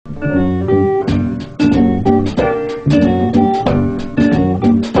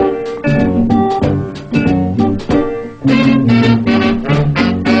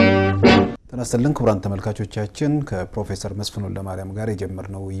ተነስተልን ክቡራን ተመልካቾቻችን ከፕሮፌሰር መስፍን ወልደማርያም ጋር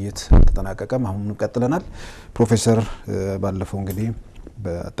የጀመርነው ውይይት ተጠናቀቀም አሁን ቀጥለናል ፕሮፌሰር ባለፈው እንግዲህ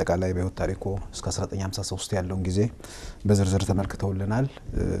በአጠቃላይ በህይወት ታሪኮ እስከ 1953 ያለውን ጊዜ በዝርዝር ተመልክተውልናል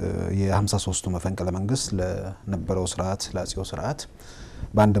የ53ቱ መፈንቅለ መንግስት ለነበረው ስርዓት ለአጼው ስርዓት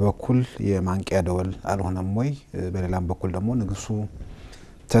በአንድ በኩል የማንቂያ ደወል አልሆነም ወይ በሌላም በኩል ደግሞ ንጉሱ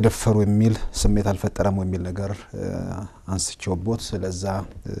ተደፈሩ የሚል ስሜት አልፈጠረም የሚል ነገር አንስቼውቦት ስለዛ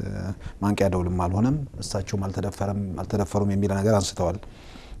ማንቂያ ደውልም አልሆነም እሳቸውም አልተደፈሩም የሚል ነገር አንስተዋል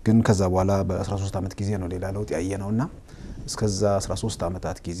ግን ከዛ በኋላ በ13 አመት ጊዜ ነው ሌላ ለውጥ ያየነውና እስከዛ 13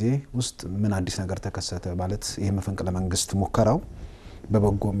 አመታት ጊዜ ውስጥ ምን አዲስ ነገር ተከሰተ ማለት ይሄ መፈንቅለ መንግስት ሙከራው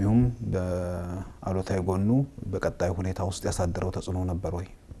በበጎም ይሁን በአሎታዊ ጎኑ በቀጣይ ሁኔታ ውስጥ ያሳደረው ተጽዕኖ ነበር ወይ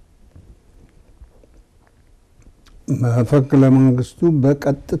መፈንቅለ መንግስቱ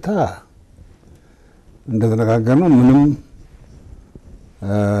በቀጥታ እንደተነጋገርነው ምንም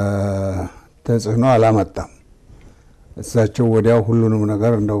ተጽዕኖ አላመጣም እሳቸው ወዲያው ሁሉንም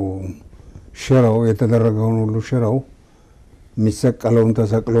ነገር እንደው ሽረው የተደረገውን ሁሉ ሽረው የሚሰቀለውን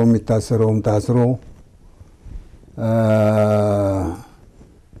ተሰቅሎ የሚታሰረውን ታስሮ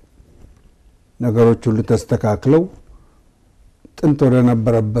ነገሮች ሁሉ ተስተካክለው ጥንት ወደ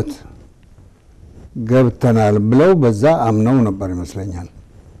ነበረበት ገብተናል ብለው በዛ አምነው ነበር ይመስለኛል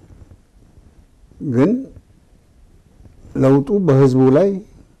ግን ለውጡ በህዝቡ ላይ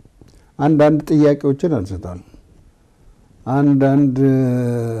አንዳንድ ጥያቄዎችን አንስቷል አንዳንድ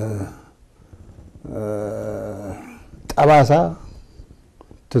ጠባሳ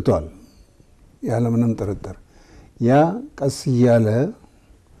ትቷል ያለ ምንም ጥርጥር ያ ቀስ ያለ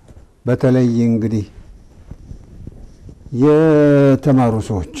በተለይ እንግዲህ የተማሩ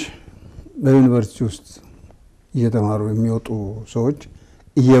ሰዎች በዩኒቨርሲቲ ውስጥ እየተማሩ የሚወጡ ሰዎች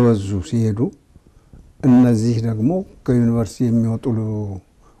እየበዙ ሲሄዱ እነዚህ ደግሞ ከዩኒቨርሲቲ የሚወጡ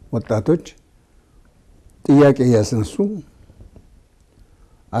ወጣቶች ጥያቄ ያስነሱ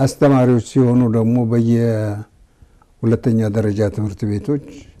አስተማሪዎች ሲሆኑ ደግሞ በየሁለተኛ ደረጃ ትምህርት ቤቶች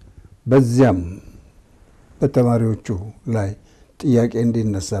በዚያም በተማሪዎቹ ላይ ጥያቄ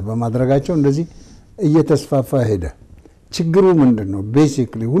እንዲነሳ በማድረጋቸው እንደዚህ እየተስፋፋ ሄደ ችግሩ ምንድነው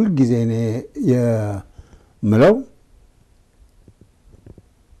ቤሲክሊ ሁሉ ጊዜ እኔ የምለው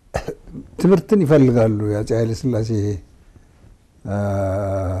ትምህርትን ይፈልጋሉ ያጼ ኃይለ ሥላሴ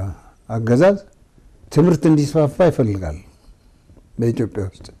አገዛዝ ትምህርት እንዲስፋፋ ይፈልጋል በኢትዮጵያ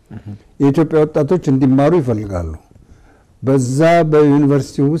ውስጥ የኢትዮጵያ ወጣቶች እንዲማሩ ይፈልጋሉ በዛ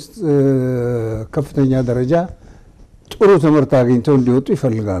በዩኒቨርሲቲ ውስጥ ከፍተኛ ደረጃ ጥሩ ትምህርት አግኝተው እንዲወጡ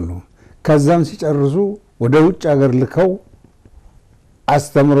ይፈልጋሉ ከዛም ሲጨርሱ ወደ ውጭ ሀገር ልከው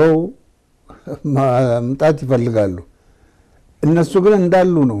አስተምረው ማምጣት ይፈልጋሉ እነሱ ግን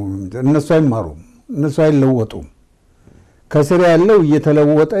እንዳሉ ነው እነሱ አይማሩም እነሱ አይለወጡም ከስር ያለው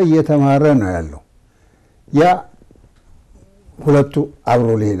እየተለወጠ እየተማረ ነው ያለው ያ ሁለቱ አብሮ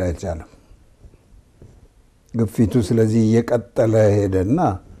ሊሄድ አይቻልም ግፊቱ ስለዚህ እየቀጠለ ሄደና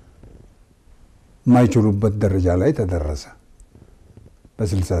ማይችሉበት ደረጃ ላይ ተደረሰ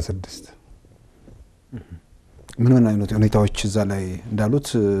በ66 ምን አይነት ሁኔታዎች እዛ ላይ እንዳሉት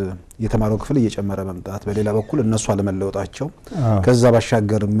የተማረው ክፍል እየጨመረ መምጣት በሌላ በኩል እነሱ አለመለወጣቸው ከዛ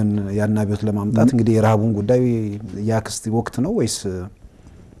ባሻገር ምን ያናቢውት ለማምጣት እንግዲህ የረሃቡን ጉዳይ ያክስት ወቅት ነው ወይስ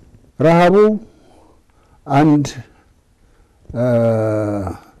ረሃቡ አንድ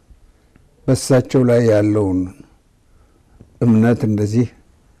በሳቸው ላይ ያለውን እምነት እንደዚህ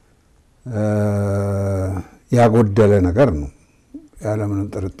ያጎደለ ነገር ነው ያለ ምንም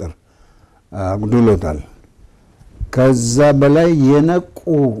ጥርጥር አጉድሎታል ከዛ በላይ የነቁ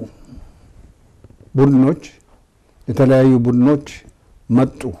ቡድኖች የተለያዩ ቡድኖች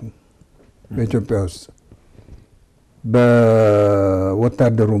መጡ በኢትዮጵያ ውስጥ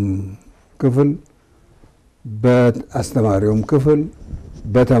በወታደሩም ክፍል በአስተማሪውም ክፍል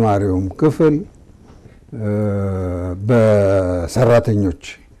በተማሪውም ክፍል በሰራተኞች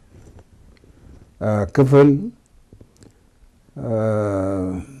ክፍል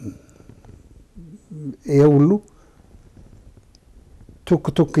ይሄ ሁሉ ቱክ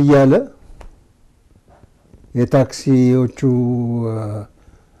ቱክ እያለ የታክሲዎቹ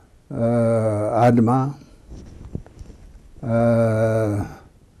አድማ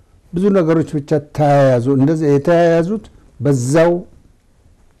ብዙ ነገሮች ብቻ ተያያዙ እንደዚህ የተያያዙት በዛው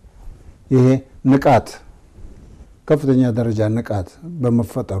ይሄ ንቃት ከፍተኛ ደረጃ ንቃት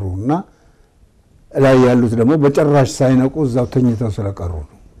በመፈጠሩና ላይ ያሉት ደግሞ በጭራሽ ሳይነቁ እዛው ተኝተው ስለቀሩ ነው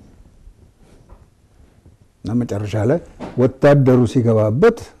እና መጨረሻ ላይ ወታደሩ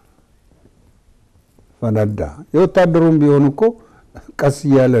ሲገባበት ፈነዳ። የወታደሩም ቢሆን እኮ ቀስ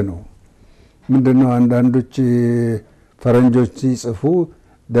እያለ ነው። ምንድነው አንዳንዶች ፈረንጆች ሲጽፉ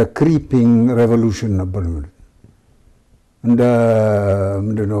the creeping revolution ነበር ማለት እንደ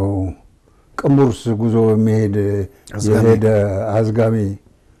ምንድነው ቅሙርስ ጉዞ የሚሄድ የሄደ አዝጋሚ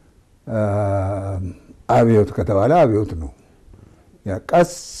አብዮት ከተባለ አብዮት ነው። ያ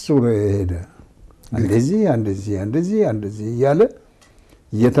ቀስ ብሎ የሄደ እንደዚህ እያለ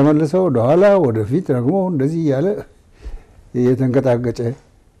እየተመለሰው ወደ ኋላ ወደፊት ደግሞ እንደዚህ እያለ እየተንቀጣቀጨ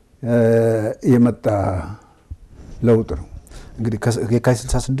የመጣ ለውጥ ነው። እንግዲህ ከየካቲት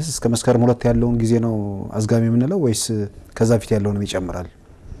 66 እስከ መስከረም 2 ያለውን ጊዜ ነው አዝጋሚ የምንለው ወይስ ከዛ በፊት ያለውንም ይጨምራል?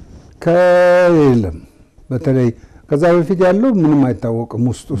 ከየለም በተለይ ከዛ በፊት ያለው ምንም አይታወቅም።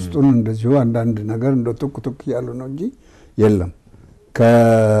 ውስጡን እንደዚሁ አንዳንድ ነገር እንደ ጥቁ ያሉ ነው እንጂ የለም።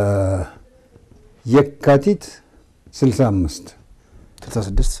 ከየካቲት 66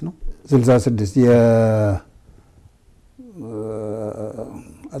 ነው 66 የአጻፊ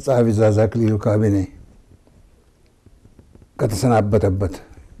ትእዛዝ አክሊሉ ካቢኔ ከተሰናበተበት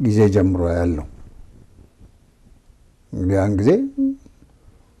ጊዜ ጀምሮ ያለው ያን ጊዜ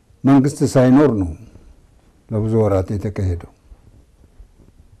መንግስት ሳይኖር ነው ለብዙ ወራት የተካሄደው።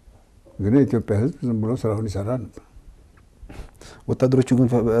 ግን የኢትዮጵያ ሕዝብ ዝም ብሎ ስራውን ይሰራ ነበር። ወታደሮቹ ግን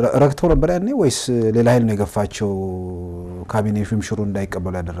ረክተው ነበር ያኔ ወይስ ሌላ ኃይል ነው የገፋቸው? ካቢኔ ሽምሽሩ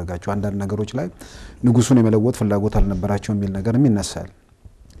እንዳይቀበሉ ያደረጋቸው አንዳንድ ነገሮች ላይ ንጉሱን የመለወጥ ፍላጎት አልነበራቸው የሚል ነገርም ይነሳል።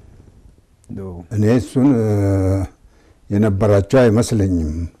 እኔ እሱን የነበራቸው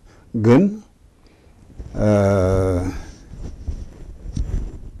አይመስለኝም። ግን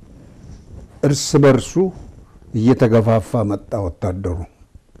እርስ በርሱ እየተገፋፋ መጣ ወታደሩ።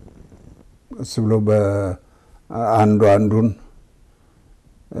 እሱ ብሎ አንዱን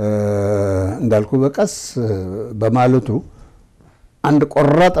እንዳልኩ በቀስ በማለቱ አንድ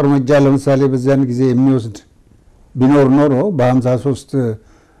ቆራጥ እርምጃ ለምሳሌ በዚያን ጊዜ የሚወስድ ቢኖር ኖሮ በ53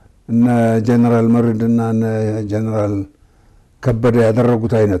 እነ ጀነራል መርድና እነ ጀነራል ከበደ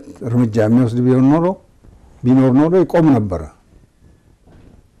ያደረጉት አይነት እርምጃ የሚወስድ ቢኖር ኖሮ ይቆም ነበር።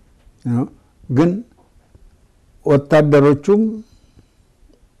 ግን ወታደሮቹም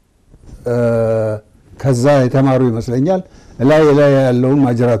ከዛ የተማሩ ይመስለኛል ላይ ያለውን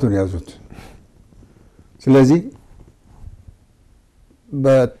ማጅራቱን ያዙት። ስለዚህ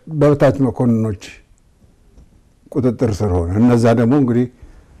በበታች መኮንኖች ቁጥጥር ስር ሆነ። እነዛ ደግሞ እንግዲህ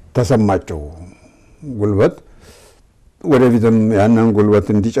ተሰማቸው ጉልበት፣ ወደፊትም ያንን ጉልበት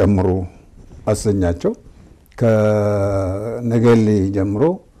እንዲጨምሩ አሰኛቸው። ከነገሌ ጀምሮ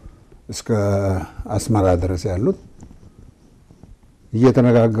እስከ አስመራ ድረስ ያሉት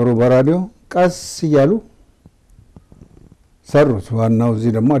እየተነጋገሩ በራዲዮ ቀስ እያሉ ሰሩት። ዋናው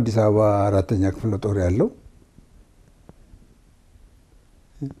እዚህ ደግሞ አዲስ አበባ 4ኛ ክፍለ ጦር ያለው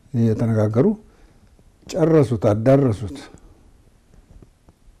እየተነጋገሩ ጨረሱት፣ አዳረሱት።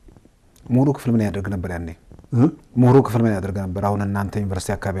 ምሁሩ ክፍል ምን ያደርግ ነበር ያኔ? ምሁሩ ክፍል ምን ያደርግ ነበር? አሁን እናንተ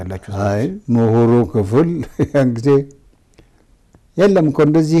ዩኒቨርሲቲ አካባቢ ያላችሁ ሰዎች? አይ ምሁሩ ክፍል ያን ጊዜ የለም እኮ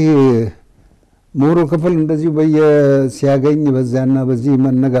እንደዚህ ምሁሩ ክፍል እንደዚሁ ሲያገኝ በዛና በዚህ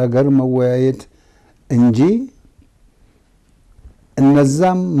መነጋገር መወያየት እንጂ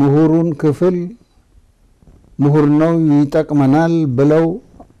እነዛም ምሁሩን ክፍል ምሁር ነው ይጠቅመናል ብለው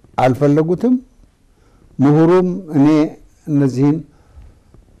አልፈለጉትም። ምሁሩም እኔ እነዚህን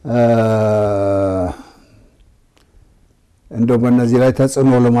እንደው በእነዚህ ላይ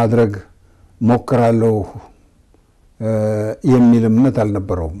ተጽዕኖ ለማድረግ ሞክራለሁ የሚል እምነት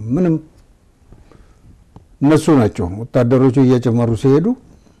አልነበረውም። ምንም እነሱ ናቸው ወታደሮቹ እየጨመሩ ሲሄዱ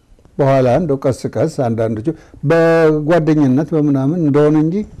በኋላ እንደው ቀስ አንዳንዶቹ በጓደኝነት በምናምን እንደሆነ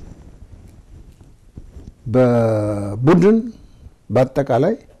እንጂ በቡድን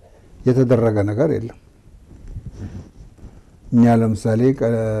በአጠቃላይ የተደረገ ነገር የለም። እኛ ለምሳሌ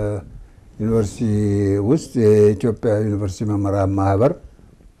ዩኒቨርሲቲ ውስጥ የኢትዮጵያ ዩኒቨርሲቲ መምህራን ማህበር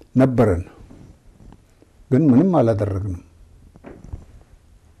ነበረን፣ ግን ምንም አላደረግንም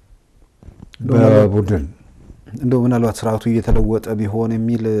በቡድን። እንደው ምናልባት ስርዓቱ እየተለወጠ ቢሆን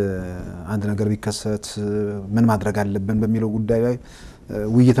የሚል አንድ ነገር ቢከሰት ምን ማድረግ አለብን በሚለው ጉዳይ ላይ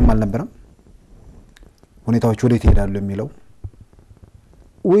ውይይትም አልነበረም? ሁኔታዎች ወዴት ይሄዳሉ የሚለው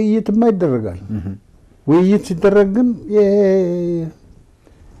ውይይትማ ይደረጋል። ውይይት ሲደረግ ግን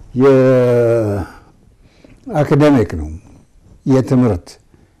የአካዳሚክ ነው፣ የትምህርት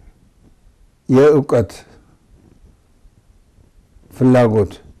የእውቀት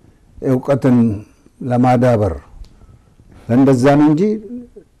ፍላጎት እውቀትን ለማዳበር እንደዛ ነው እንጂ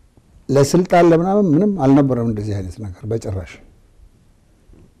ለስልጣን ለምናምን ምንም አልነበረም እንደዚህ አይነት ነገር በጭራሽ።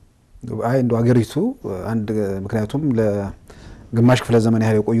 አይ እንደው አገሪቱ አንድ ምክንያቱም ግማሽ ክፍለ ዘመን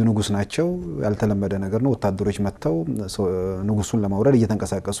ያህል የቆዩ ንጉስ ናቸው ያልተለመደ ነገር ነው ወታደሮች መጥተው ንጉሱን ለማውረድ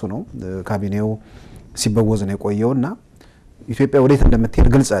እየተንቀሳቀሱ ነው ካቢኔው ሲበወዝ ነው የቆየውና ኢትዮጵያ ወዴት እንደምትሄድ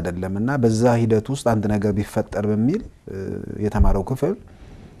ግልጽ አይደለምና በዛ ሂደት ውስጥ አንድ ነገር ቢፈጠር በሚል የተማረው ክፍል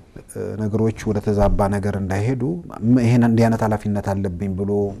ነገሮች ወደ ተዛባ ነገር እንዳይሄዱ ይሄን እንዲያነት ኃላፊነት አለብኝ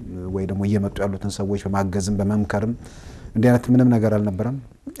ብሎ ወይ ደግሞ እየመጡ ያሉትን ሰዎች በማገዝም በመምከርም እንዲያነት ምንም ነገር አልነበረም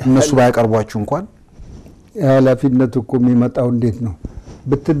እነሱ ባይቀርቧችሁ እንኳን ኃላፊነቱ እኮ የሚመጣው እንዴት ነው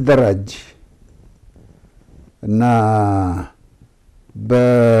ብትደራጅ እና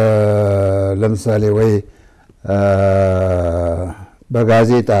ለምሳሌ ወይ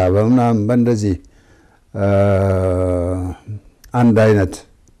በጋዜጣ በምናም በእንደዚህ አንድ አይነት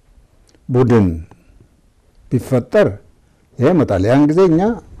ቡድን ቢፈጠር ይሄ መጣል ያን ጊዜኛ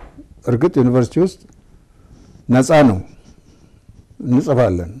እርግጥ ዩኒቨርሲቲ ውስጥ ነፃ ነው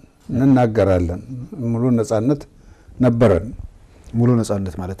እንጽፋለን እንናገራለን ሙሉ ነፃነት ነበረን ሙሉ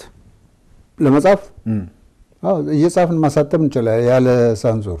ነፃነት ማለት ለመጻፍ እየጻፍን ማሳተም እንችላለን ያለ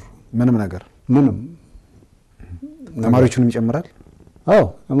ሳንሱር ምንም ነገር ምንም ተማሪዎቹንም ይጨምራል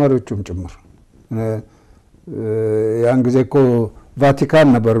ተማሪዎቹም ጭምር ያን ጊዜ እኮ ቫቲካን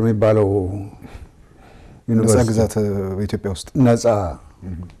ነበር የሚባለው ነፃ ግዛት በኢትዮጵያ ውስጥ ነፃ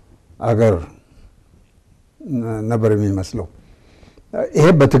አገር ነበር የሚመስለው ይሄ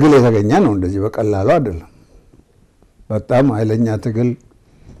በትግል የተገኘ ነው እንደዚህ በቀላሉ አይደለም በጣም ኃይለኛ ትግል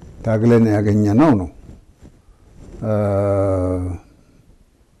ታግለን ያገኘ ነው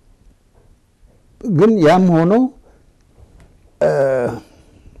ግን ያም ሆኖ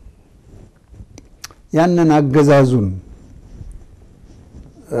ያንን አገዛዙን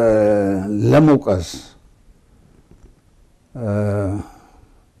ለመውቀስ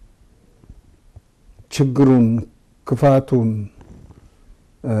ችግሩን ክፋቱን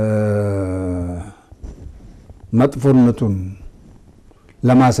መጥፎነቱን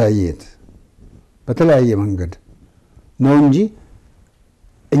ለማሳየት በተለያየ መንገድ ነው እንጂ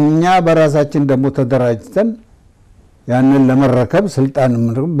እኛ በራሳችን ደግሞ ተደራጅተን ያንን ለመረከብ ስልጣን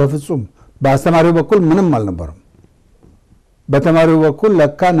በፍጹም በአስተማሪው በኩል ምንም አልነበረም በተማሪው በኩል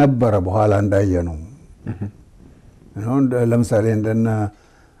ለካ ነበረ በኋላ እንዳየ ነው ለምሳሌ እንደነ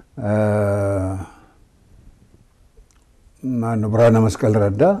ማን ብርሃነ መስቀል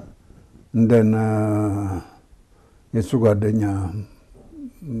ረዳ እንደነ የሱ ጓደኛ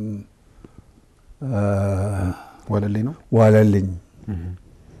ዋለልኝ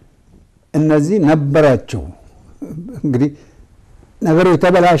እነዚህ ነበራቸው እንግዲህ ነገሩ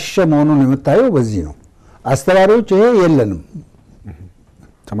የተበላሸ መሆኑን የምታየው በዚህ ነው አስተማሪዎች ይሄ የለንም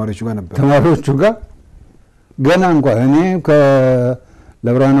ተማሪዎቹ ጋር ገና እንኳን እኔ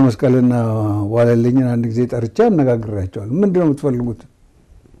ለብርሃነ መስቀልና ዋለልኝን አንድ ጊዜ ጠርቼ አነጋግራቸዋለሁ ምንድነው የምትፈልጉት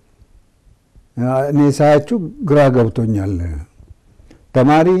እኔ ሳያችሁ ግራ ገብቶኛል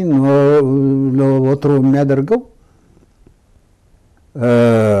ተማሪ ለወትሮ የሚያደርገው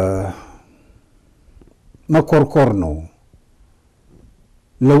መኮርኮር ነው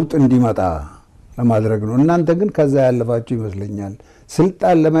ለውጥ እንዲመጣ ለማድረግ ነው እናንተ ግን ከዛ ያለፋችሁ ይመስለኛል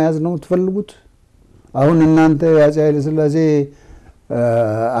ስልጣን ለመያዝ ነው የምትፈልጉት አሁን እናንተ ያጼ ኃይለ ሥላሴ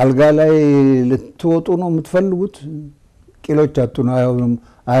አልጋ ላይ ልትወጡ ነው የምትፈልጉት ቂሎች አትኑ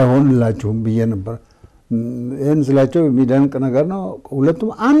አይሆንላችሁም ብዬ ነበር ይሄን ስላቸው የሚደንቅ ነገር ነው ሁለቱም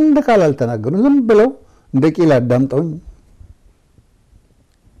አንድ ቃል አልተናገሩ ዝም ብለው እንደ ቂል አዳምጠውኝ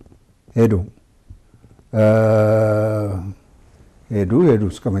ሄዱ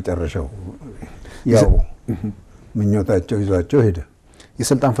እስከ መጨረሻው ያው ምኞታቸው ይዟቸው ሄደ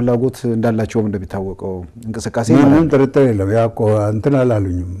የስልጣን ፍላጎት እንዳላቸውም እንደሚታወቀው እንቅስቃሴ ምንም ጥርጥር የለም ያ እኮ እንትን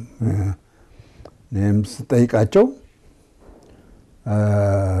አላሉኝም እኔም ስጠይቃቸው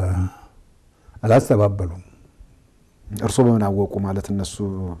አላስተባበሉም እርሶ በምን አወቁ ማለት እነሱ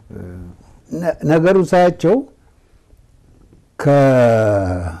ነገሩ ሳያቸው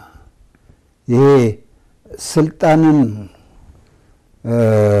ይሄ ስልጣንን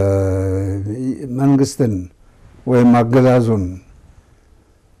መንግስትን ወይም አገዛዙን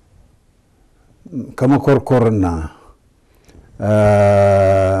ከመኮርኮርና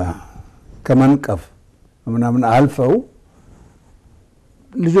ከመንቀፍ ምናምን አልፈው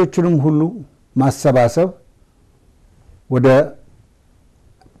ልጆቹንም ሁሉ ማሰባሰብ ወደ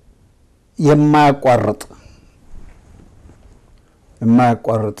የማያቋርጥ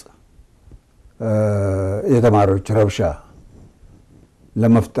የተማሪዎች ረብሻ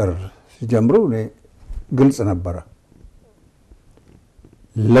ለመፍጠር ሲጀምሩ ግልጽ ነበረ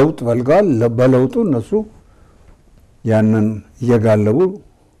ለውጥ ፈልገዋል በለውጡ እነሱ ያንን እየጋለቡ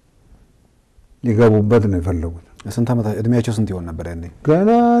ሊገቡበት ነው የፈለጉት ስንት ዓመት እድሜያቸው ስንት ይሆን ነበር ያኔ ገና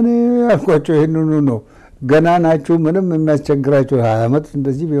እኔ አልኳቸው ይሄንን ነው ገና ናችሁ ምንም የሚያስቸግራችሁ 20 ዓመት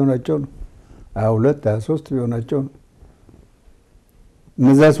እንደዚህ ቢሆናቸው ነው 22 23 ቢሆናቸው ነው።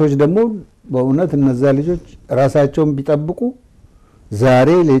 እነዛ ሰዎች ደግሞ በእውነት እነዛ ልጆች ራሳቸውን ቢጠብቁ ዛሬ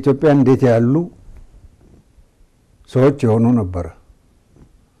ለኢትዮጵያ እንዴት ያሉ ሰዎች የሆኑ ነበር።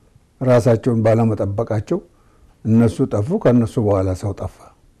 ራሳቸውን ባለመጠበቃቸው እነሱ ጠፉ፣ ከነሱ በኋላ ሰው ጠፋ።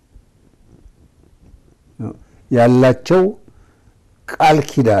 ያላቸው ቃል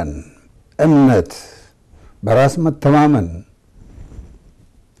ኪዳን፣ እምነት፣ በራስ መተማመን፣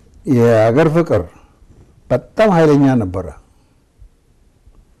 የሀገር ፍቅር በጣም ኃይለኛ ነበረ።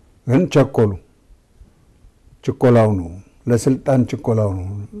 ግን ችኮላው ነው ለስልጣን ችኮላው ነው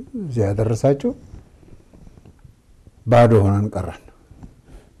እዚያ ያደረሳቸው። ባዶ ሆነን ቀረን።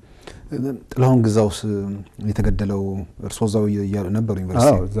 ጥላሁን ግዛውስ የተገደለው እርስዎ እዛው ነበሩ ዩኒቨርሲቲ?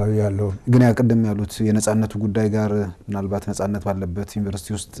 አዎ እዛው ያለው። ግን ያቀደም ያሉት የነጻነቱ ጉዳይ ጋር ምናልባት ነጻነት ባለበት ዩኒቨርሲቲ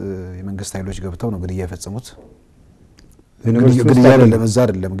ውስጥ የመንግስት ኃይሎች ገብተው ነው ግድያ የፈጸሙት? ግድያ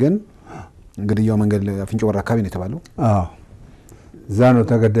አይደለም ግን ግድያው መንገድ አፍንጮ በር አካባቢ ነው የተባለው። አዎ እዛ ነው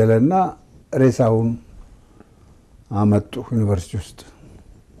ተገደለና ሬሳውን አመጡ ዩኒቨርሲቲ ውስጥ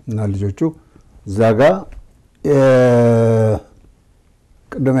እና ልጆቹ እዛ ጋር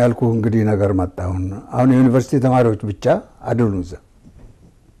ቅድም ያልኩህ እንግዲህ ነገር መጣሁን። አሁን የዩኒቨርሲቲ ተማሪዎች ብቻ አይደሉም። እዛ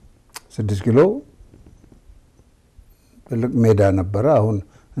 6 ኪሎ ትልቅ ሜዳ ነበረ፣ አሁን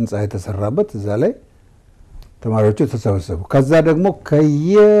ህንፃ የተሰራበት። እዛ ላይ ተማሪዎቹ ተሰበሰቡ። ከዛ ደግሞ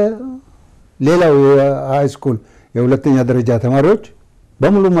ሌላው የሃይ ስኩል የሁለተኛ ደረጃ ተማሪዎች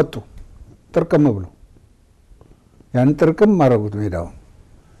በሙሉ መጡ ጥርቅም ብሎ። ያን ጥርቅም ማረጉት ሜዳውን።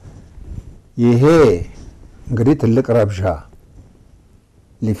 ይሄ እንግዲህ ትልቅ ረብሻ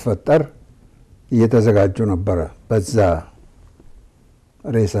ሊፈጠር እየተዘጋጁ ነበረ በዛ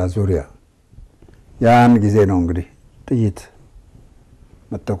ሬሳ ዙሪያ። ያን ጊዜ ነው እንግዲህ ጥይት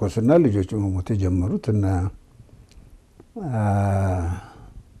መተኮስና ልጆቹ መሞት የጀመሩት እና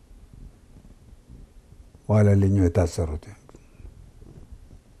ዋለልኝ የታሰሩት።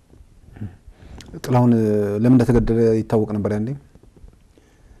 ጥላሁን ለምን እንደተገደለ ይታወቅ ነበር ያኔ?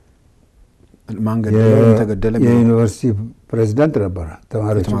 ማን ገደለው? ተገደለ? የዩኒቨርሲቲ ፕሬዝዳንት ነበረ፣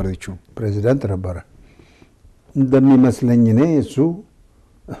 ተማሪዎቹ ፕሬዝዳንት ነበረ እንደሚመስለኝ። እኔ እሱ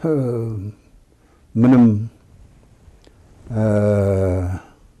ምንም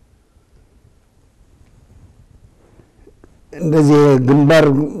እንደዚህ ግንባር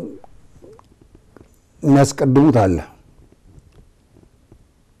የሚያስቀድሙት አለ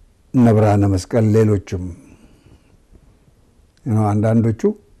እነ ብርሃነ መስቀል፣ ሌሎችም አንዳንዶቹ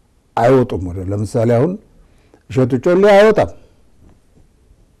አይወጡም። ለምሳሌ አሁን እሸቱ ጮሌ አይወጣም፣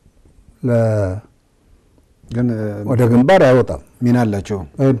 ግን ወደ ግንባር አይወጣም። ሚና አላቸው።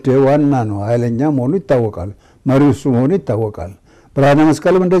 ዋና ነው፣ ኃይለኛ መሆኑ ይታወቃል፣ መሪው እሱ መሆኑ ይታወቃል። ብርሃነ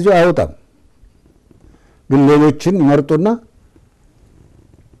መስቀልም እንደዚሁ አይወጣም፣ ግን ሌሎችን ይመርጡና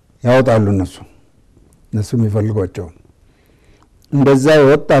ያወጣሉ። እነሱ የሚፈልጓቸው እንደዛ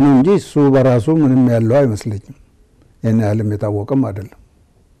የወጣ ነው እንጂ እሱ በራሱ ምንም ያለው አይመስለኝም። ያን ያህልም የታወቀም አይደለም።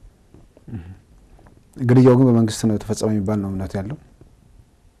 ግድያው ግን በመንግስት ነው የተፈጸመ የሚባል ነው እምነት ያለው።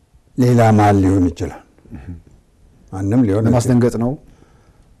 ሌላ ማን ሊሆን ይችላል? ማንም ሊሆን ለማስደንገጥ ነው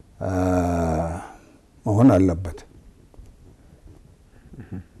መሆን አለበት።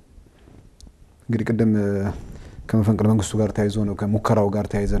 እንግዲህ ቅድም ከመፈንቅለ መንግስቱ ጋር ተያይዞ ነው ከሙከራው ጋር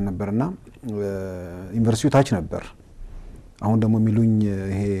ተያይዘን ነበርና ዩኒቨርሲቲው ታች ነበር። አሁን ደግሞ የሚሉኝ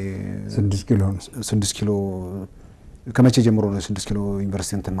ይሄ 6 ኪሎ ከመቼ ጀምሮ ነው 6 ኪሎ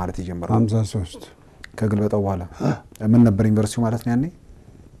ዩኒቨርሲቲ እንትን ማለት የጀመረው? 53 ከግልበጣው በኋላ ምን ነበር ዩኒቨርሲቲው ማለት ነው ያኔ?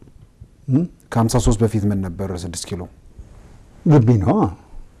 ከ53 በፊት ምን ነበር? 6 ኪሎ ግቢ ነው፣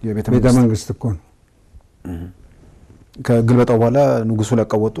 ቤተ መንግስት እኮ ነው። ከግልበጣው በኋላ ንጉሱ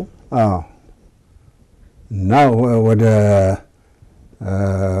ለቀው ወጡ። አዎ እና ወደ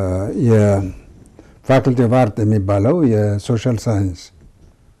የፋክልቲ ኦፍ አርት የሚባለው የሶሻል ሳይንስ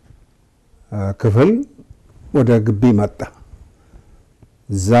ክፍል ወደ ግቢ መጣ።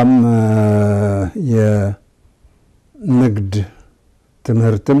 እዛም የንግድ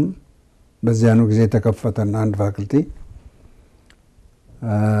ትምህርትም በዚያኑ ጊዜ ተከፈተና አንድ ፋክልቲ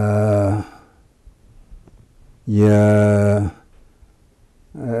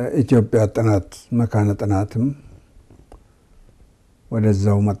የኢትዮጵያ ጥናት መካነ ጥናትም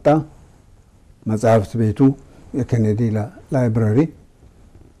ወደዛው መጣ። መጽሐፍት ቤቱ የኬኔዲ ላይብራሪ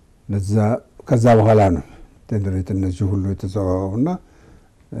ከዛ በኋላ ነው ተደረተ እነዚህ ሁሉ የተዘዋወሩና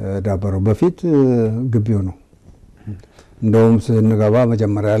ዳበረው። በፊት ግቢው ነው። እንደውም ስንገባ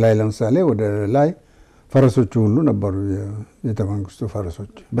መጀመሪያ ላይ ለምሳሌ ወደ ላይ ፈረሶቹ ሁሉ ነበሩ፣ የቤተ መንግስቱ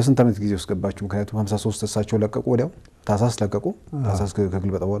ፈረሶች። በስንት ዓመት ጊዜ ውስጥ ገባችሁ? ምክንያቱም 53 እሳቸው ለቀቁ፣ ወዲያው ታሕሳስ ለቀቁ። ታሕሳስ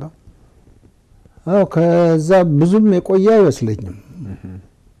ከግልበጣ በኋላ አዎ ከዛ ብዙም የቆየ አይመስለኝም።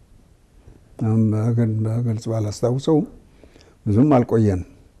 ግን በግልጽ ባላስታውሰው ብዙም አልቆየንም።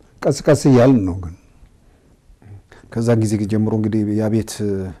 ቀስ እያልን ነው ግን ከዛ ጊዜ ጀምሮ እንግዲህ ያ ቤት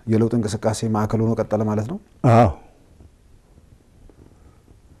የለውጥ እንቅስቃሴ ማዕከል ሆኖ ቀጠለ ማለት ነው። አዎ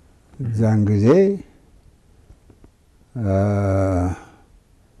ዛን ጊዜ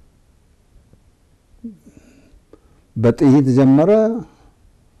በጥይት ጀመረ፣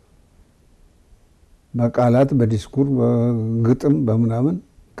 በቃላት በዲስኩር በግጥም በምናምን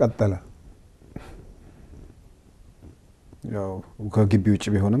ቀጠለ። ያው ከግቢ ውጭ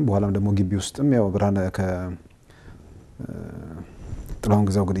ቢሆንም በኋላም ደግሞ ግቢ ውስጥም ያው ብርሃነ ጥላሁን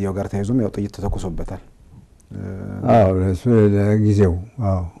ግዛው ግድያው ጋር ተያይዞም ያው ጥይት ተተኩሶበታል። አዎ እሱ ለጊዜው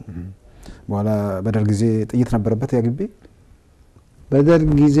አዎ በኋላ በደርግ ጊዜ ጥይት ነበረበት ያ ግቢ። በደርግ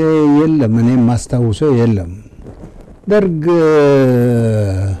ጊዜ የለም፣ እኔም ማስታውሰው የለም። ደርግ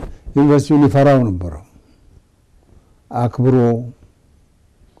ዩኒቨርሲቲውን ሊፈራው ነበር። አክብሮ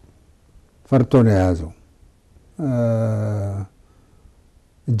ፈርቶ ነው የያዘው።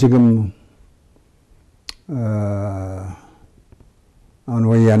 እጅግም አሁን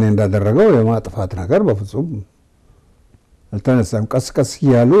ወያኔ እንዳደረገው የማጥፋት ነገር በፍጹም አልተነሳም። ቀስ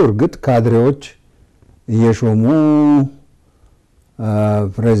እያሉ እርግጥ ካድሬዎች እየሾሙ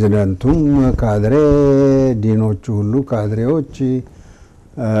ፕሬዚዳንቱም ካድሬ፣ ዲኖቹ ሁሉ ካድሬዎች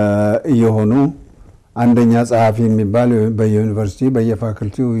እየሆኑ አንደኛ ጸሐፊ የሚባል በዩኒቨርሲቲ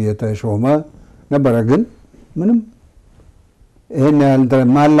በየፋክልቲው እየተሾመ ነበረ። ግን ምንም ይሄን ያህል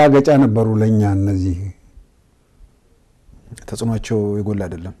ማላገጫ ነበሩ ለኛ። እነዚህ ተጽዕኖአቸው የጎላ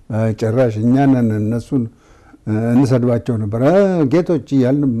አይደለም ጭራሽ። እኛን እነሱን እንሰድባቸው ነበር። ጌቶች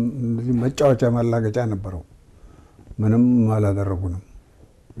እያልን መጫወቻ ማላገጫ ነበረው። ምንም አላደረጉንም።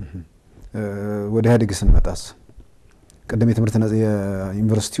 ወደ ኢህአዴግ ስንመጣስ ቀደም የትምህርት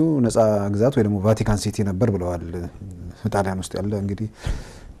የዩኒቨርሲቲው ነፃ ግዛት ወይ ደግሞ ቫቲካን ሲቲ ነበር ብለዋል። ጣሊያን ውስጥ ያለ እንግዲህ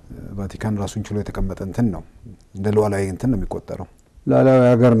ቫቲካን ራሱን ችሎ የተቀመጠ እንትን ነው፣ እንደ ሉዓላዊ እንትን ነው የሚቆጠረው። ሉዓላዊ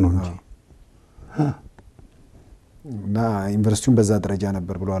ሀገር ነው እንጂ እና ዩኒቨርሲቲውን በዛ ደረጃ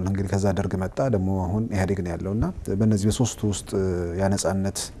ነበር ብለዋል። እንግዲህ ከዛ ደርግ መጣ፣ ደግሞ አሁን ኢህአዴግ ነው ያለውና በእነዚህ በሶስቱ ውስጥ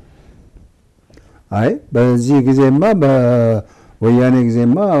ያነጻነት በዚህ ጊዜማ በወያኔ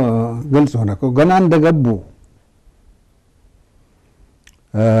ጊዜማ ግልጽ ሆነ እኮ ገና እንደገቡ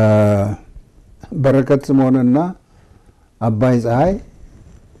በረከት ስምኦንና አባይ ፀሐይ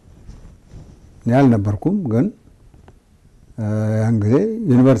እኔ አልነበርኩም፣ ግን ያን ጊዜ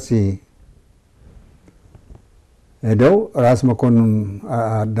ዩኒቨርሲቲ ሄደው ራስ መኮንን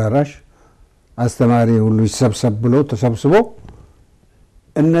አዳራሽ አስተማሪ ሁሉ ይሰብሰብ ብሎ ተሰብስቦ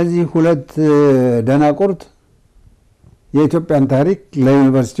እነዚህ ሁለት ደናቁርት የኢትዮጵያን ታሪክ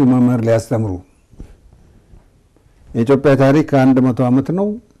ለዩኒቨርሲቲው መምህር ሊያስተምሩ፣ የኢትዮጵያ ታሪክ 100 ዓመት ነው፣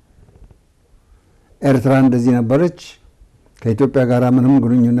 ኤርትራ እንደዚህ ነበረች፣ ከኢትዮጵያ ጋር ምንም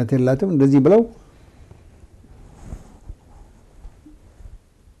ግንኙነት የላትም እንደዚህ ብለው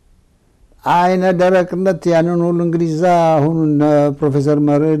አይነ ደረቅነት ያንን ሁሉ እንግዲህ እዛ አሁን እነ ፕሮፌሰር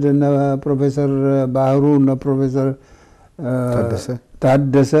መርዕድ እነ ፕሮፌሰር ባህሩ እነ ፕሮፌሰር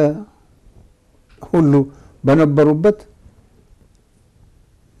ታደሰ ሁሉ በነበሩበት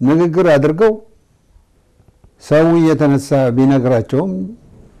ንግግር አድርገው ሰው እየተነሳ ቢነግራቸውም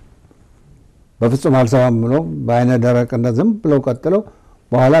በፍጹም አልሰማም ብሎ በአይነ ደረቅነት ዝም ብለው ቀጥለው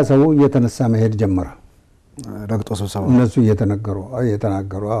በኋላ ሰው እየተነሳ መሄድ ጀመረ። ረግጦ ስብሰባ እነሱ እየተናገሩ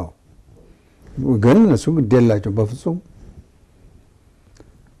አዎ፣ ግን እነሱ ግድ የላቸው በፍጹም።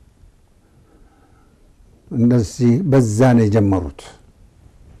 እንደዚህ በዛ ነው የጀመሩት።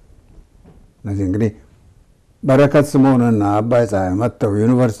 እነዚህ እንግዲህ በረከት ስምኦንና አባይ ፀሐይ መጥተው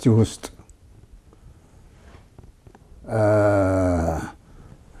ዩኒቨርሲቲ ውስጥ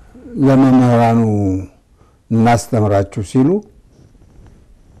ለመምህራኑ እናስተምራችሁ ሲሉ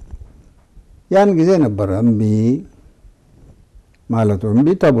ያን ጊዜ ነበረ እምቢ ማለቱ። እምቢ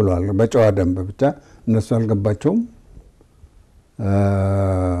ተብሏል በጨዋ ደንብ፣ ብቻ እነሱ አልገባቸውም።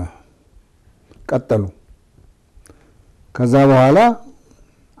 ቀጠሉ። ከዛ በኋላ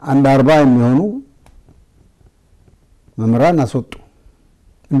አንድ 40 የሚሆኑ መምህራን አስወጡ።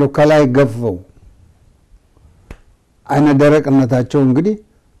 እንደው ከላይ ገፈው አይነ ደረቅነታቸው እንግዲህ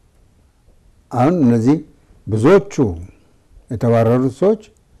አሁን እነዚህ ብዙዎቹ የተባረሩት ሰዎች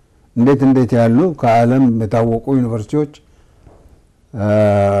እንዴት ያሉ ከዓለም የታወቁ ዩኒቨርሲቲዎች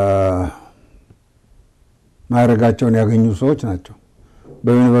ማዕረጋቸውን ያገኙ ሰዎች ናቸው።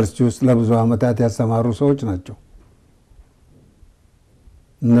 በዩኒቨርሲቲ ውስጥ ለብዙ ዓመታት ያስተማሩ ሰዎች ናቸው።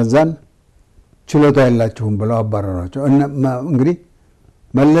 እነዛን ችሎታ የላችሁም ብለው አባረሯቸው። እንግዲህ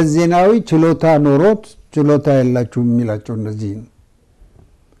መለስ ዜናዊ ችሎታ ኖሮት ችሎታ የላችሁም የሚላቸው እነዚህ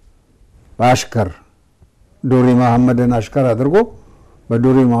በአሽከር ዱሪ መሐመድን አሽከር አድርጎ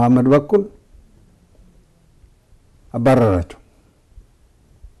በዱሪ መሐመድ በኩል አባረራቸው።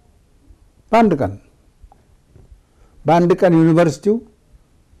 በአንድ ቀን ዩኒቨርሲቲው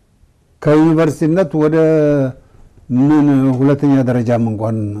ከዩኒቨርሲቲነት ወደ ምን ሁለተኛ ደረጃም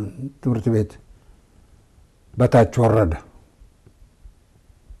እንኳን ትምህርት ቤት በታች ወረደ።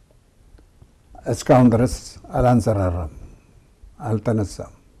 እስካሁን ድረስ አላንሰራራም፣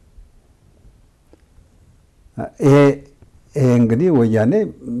 አልተነሳም። ይሄ እንግዲህ ወያኔ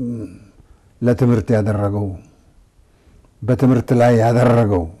ለትምህርት ያደረገው በትምህርት ላይ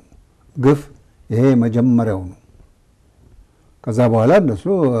ያደረገው ግፍ ይሄ መጀመሪያው ነው። ከዛ በኋላ እነሱ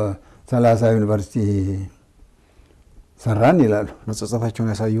 30 ዩኒቨርሲቲ ሰራን ይላሉ። መጸጸታቸውን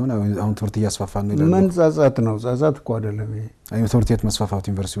ያሳዩን አሁን ትምህርት እያስፋፋን ነው ይላሉ። ምን ጸጸት ነው? ጸጸት እኮ አይደለም ይሄ። ትምህርት ቤት መስፋፋት፣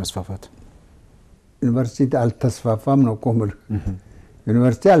 ዩኒቨርሲቲ መስፋፋት። ዩኒቨርሲቲ አልተስፋፋም ነው እኮ የምልህ።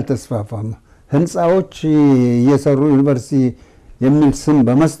 ዩኒቨርሲቲ አልተስፋፋም። ህንፃዎች እየሰሩ ዩኒቨርሲቲ የሚል ስም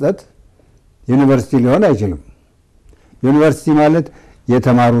በመስጠት ዩኒቨርሲቲ ሊሆን አይችልም። ዩኒቨርሲቲ ማለት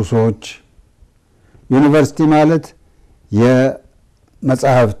የተማሩ ሰዎች፣ ዩኒቨርሲቲ ማለት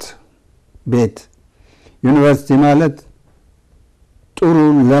የመጻሕፍት ቤት፣ ዩኒቨርሲቲ ማለት ጥሩ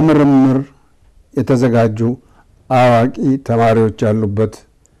ለምርምር የተዘጋጁ አዋቂ ተማሪዎች ያሉበት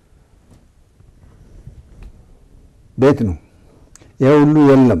ቤት ነው። ይሄ ሁሉ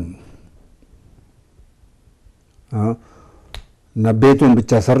የለም እና ቤቱን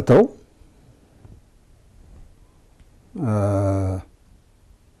ብቻ ሰርተው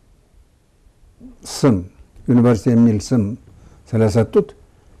ስም ዩኒቨርሲቲ የሚል ስም ስለሰጡት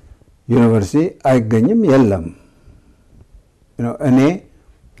ዩኒቨርሲቲ አይገኝም፣ የለም። እኔ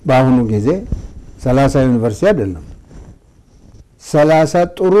በአሁኑ ጊዜ 30 ዩኒቨርሲቲ አይደለም 30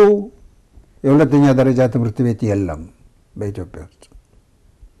 ጥሩ የሁለተኛ ደረጃ ትምህርት ቤት የለም በኢትዮጵያ ውስጥ።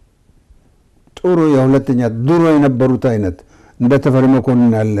 ጥሩ የሁለተኛ ድሮ የነበሩት አይነት እንደ ተፈሪ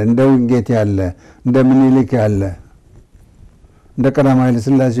መኮንን ያለ፣ እንደ ውንጌት ያለ፣ እንደ ምኒልክ ያለ፣ እንደ ቀዳማዊ ኃይለ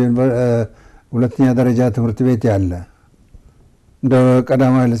ሥላሴ ሁለተኛ ደረጃ ትምህርት ቤት ያለ፣ እንደ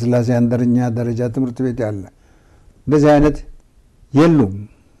ቀዳማዊ ኃይለ ሥላሴ አንደኛ ደረጃ ትምህርት ቤት ያለ እንደዚህ አይነት የሉም።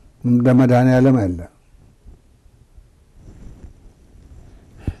 እንደ መድኃኔዓለም ያለ።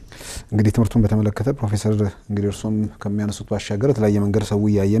 እንግዲህ ትምህርቱን በተመለከተ ፕሮፌሰር እንግዲህ እርሶም ከሚያነሱት ባሻገር የተለያየ መንገድ ሰው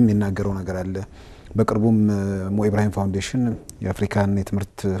እያየም የሚናገረው ነገር አለ። በቅርቡም ሞ ኢብራሂም ፋውንዴሽን የአፍሪካን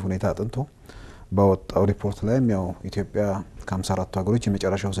የትምህርት ሁኔታ አጥንቶ ባወጣው ሪፖርት ላይም ያው ኢትዮጵያ ከ54 ሀገሮች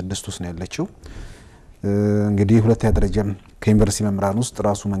የመጨረሻው 6 ውስጥ ነው ያለችው። እንግዲህ ሁለተኛ ደረጃም ከዩኒቨርሲቲ መምህራን ውስጥ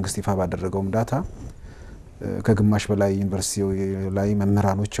ራሱ መንግስት ይፋ ባደረገው ዳታ ከግማሽ በላይ ዩኒቨርሲቲ ላይ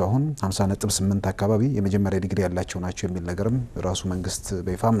መምህራኖች አሁን 50.8 አካባቢ የመጀመሪያ ዲግሪ ያላቸው ናቸው የሚል ነገርም ራሱ መንግስት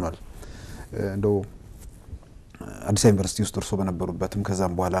በይፋ አምኗል። እንደው አዲስ ዩኒቨርሲቲ ውስጥ እርሶ በነበሩበትም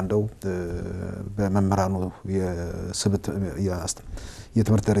ከዛም በኋላ እንደው በመምህራኑ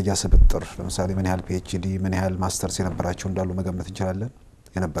የትምህርት ደረጃ ስብጥር ለምሳሌ ምን ያህል ፒኤችዲ ምን ያህል ማስተርስ የነበራቸው እንዳሉ መገመት እንችላለን?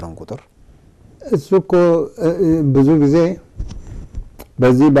 የነበረውን ቁጥር እሱ እኮ ብዙ ጊዜ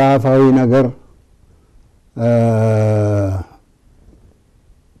በዚህ በአፋዊ ነገር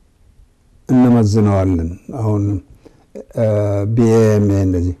እንመዝነዋለን። አሁን ቢኤምኤ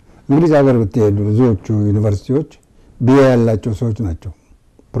እንደዚህ እንግሊዝ ሀገር ብትሄዱ ብዙዎቹ ዩኒቨርሲቲዎች ቢኤ ያላቸው ሰዎች ናቸው።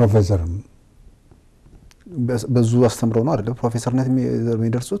 ፕሮፌሰርም በዙ አስተምረው ነው አይደል ፕሮፌሰርነት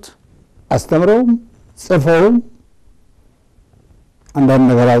የሚደርሱት? አስተምረውም ጽፈውም አንዳንድ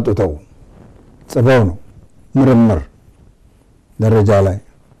ነገር አውጥተው ጽፈው ነው ምርምር ደረጃ ላይ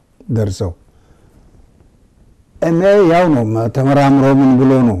ደርሰው። ኤምኤ ያው ነው ተመራምረው ምን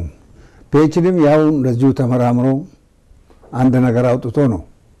ብሎ ነው። ፒኤችዲም ያው እንደዚሁ ተመራምሮ አንድ ነገር አውጥቶ ነው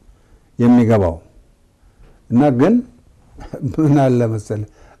የሚገባው። እና ግን ምን አለ መሰለ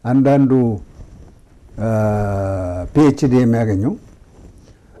አንዳንዱ ፒኤችዲ የሚያገኘው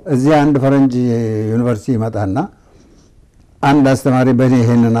እዚህ አንድ ፈረንጅ ዩኒቨርሲቲ ይመጣና አንድ አስተማሪ በእኔ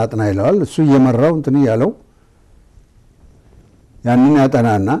ይሄንን አጥና ይለዋል። እሱ እየመራው እንትን ያለው ያንን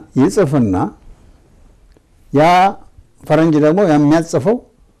ያጠናና ይጽፍና ያ ፈረንጅ ደግሞ የሚያጽፈው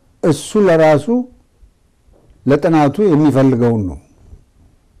እሱ ለራሱ ለጥናቱ የሚፈልገውን ነው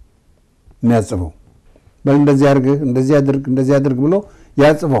የሚያጽፈው። በል እንደዚህ አድርግ፣ እንደዚህ አድርግ ብሎ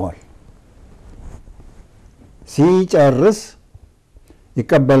ያጽፈዋል። ሲጨርስ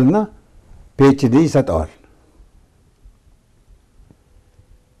ይቀበልና ፒኤችዲ ይሰጠዋል።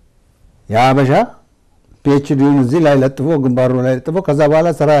 ያ አበሻ ፒኤችዲውን እዚህ ላይ ለጥፎ ግንባሩ ላይ ለጥፎ ከዛ በኋላ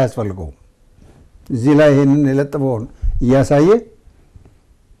ስራ ያስፈልገው እዚህ ላይ ይሄንን የለጥፈውን እያሳየ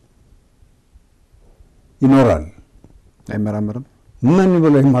ይኖራል። አይመራመርም። ምን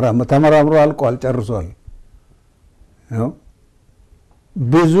ብሎ ይመራመር? ተመራምሮ አልቋል፣ ጨርሷል ነው።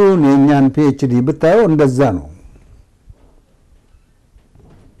 ብዙ የኛን ፒኤችዲ ብታየው እንደዛ ነው።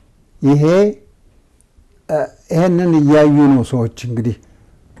 ይሄንን እያዩ ነው ሰዎች እንግዲህ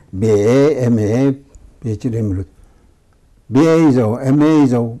ቢኤ ኤምኤ ፒኤችዲ የሚሉት። ቢኤ ይዘው ኤምኤ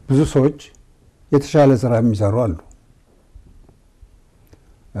ይዘው ብዙ ሰዎች የተሻለ ስራ የሚሰሩ አሉ።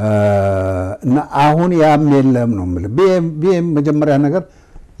 እና አሁን ያም የለም ነው የምልህ። ቢኤ መጀመሪያ ነገር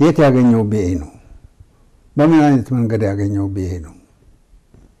የት ያገኘው ቢኤ ነው? በምን አይነት መንገድ ያገኘው ቢኤ ነው?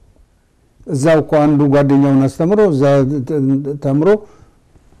 እዛው እኮ አንዱ ጓደኛውን አስተምሮ እዛ ተምሮ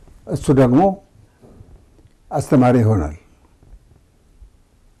እሱ ደግሞ አስተማሪ ይሆናል።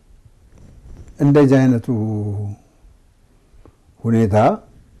 እንደዚህ አይነቱ ሁኔታ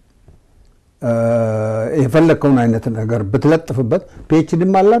የፈለከውን አይነት ነገር ብትለጥፍበት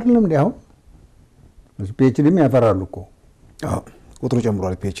ፒኤችዲም አለ አይደለም እንዴ? አሁን ፒኤችዲም ያፈራሉ እኮ። አዎ ቁጥሩ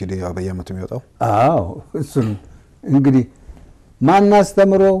ጨምሯል። ፒኤችዲ በየዓመቱ የሚወጣው። አዎ እሱን እንግዲህ ማን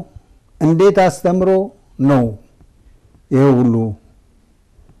አስተምሮ እንዴት አስተምሮ ነው ይሄ ሁሉ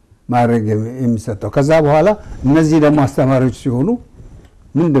ማድረግ የሚሰጠው? ከዛ በኋላ እነዚህ ደግሞ አስተማሪዎች ሲሆኑ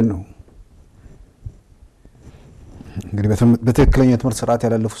ምንድን ነው እንግዲህ በትክክለኛ የትምህርት ስርዓት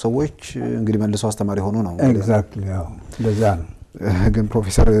ያላለፉ ሰዎች እንግዲህ መልሰው አስተማሪ ሆኑ ነው። ኤግዛክትሊ ያው እንደዛ ነው። ግን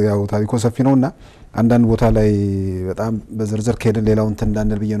ፕሮፌሰር ያው ታሪኮ ሰፊ ነውና አንዳንድ ቦታ ላይ በጣም በዝርዝር ከሄድን ሌላው እንትን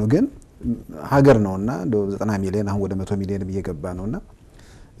እንዳንል ብዬ ነው። ግን ሀገር ነውና 90 ሚሊዮን አሁን ወደ 100 ሚሊዮን እየገባ ነውና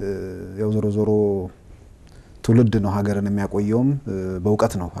ያው ዞሮ ትውልድ ነው ሀገርን የሚያቆየውም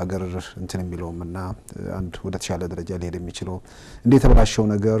በእውቀት ነው ሀገር እንትን የሚለውም እና አንድ ወደ ተሻለ ደረጃ ሊሄድ የሚችለው እንዴ ተበላሽው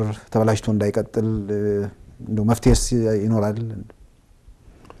ነገር ተበላሽቶ እንዳይቀጥል እንደው መፍትሄስ ይኖራል?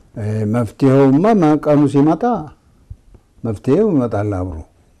 መፍትሄውማ ቀኑ ሲመጣ መፍትሄው ይመጣል አብሮ።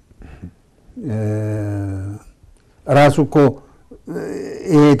 ራሱ እኮ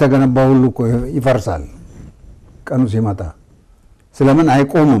ይሄ የተገነባው ሁሉ እኮ ይፈርሳል ቀኑ ሲመጣ። ስለምን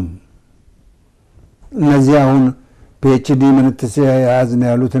አይቆምም? እነዚህ አሁን ፒኤችዲ ምንትስ ያዝን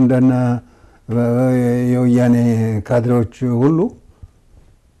ያሉት እንደነ የወያኔ ካድሬዎች ሁሉ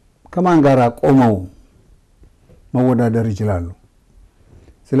ከማን ጋር ቆመው መወዳደር ይችላሉ?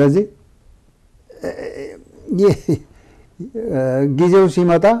 ስለዚህ ጊዜው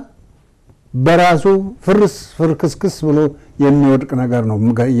ሲመጣ በራሱ ፍርክስክስ ብሎ የሚወድቅ ነገር ነው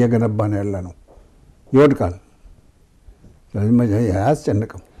እየገነባ ነው ያለ ነው። ይወድቃል። ስለዚህ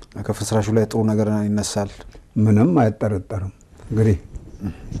አያስጨንቅም። ከፍርስራሹ ላይ ጥሩ ነገር ይነሳል። ምንም አይጠረጠርም። እንግዲህ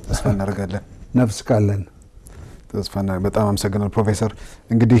ተስፋ እናደርጋለን። ነፍስ ካለን ተስፋ በጣም አመሰግናለሁ ፕሮፌሰር።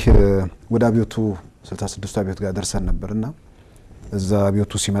 እንግዲህ ወደ አብዮቱ 66 አብዮት ጋር ደርሰን ነበርና እዛ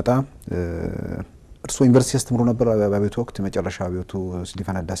አብዮቱ ሲመጣ እርስዎ ዩኒቨርሲቲ ያስተምሩ ነበር? በአብዮቱ ወቅት መጨረሻ አብዮቱ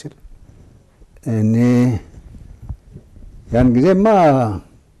ሊፈነዳ ሲል እኔ ያን ጊዜማ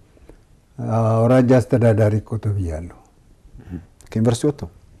አውራጃ አስተዳዳሪ እኮ ተብያለሁ። ከዩኒቨርሲቲ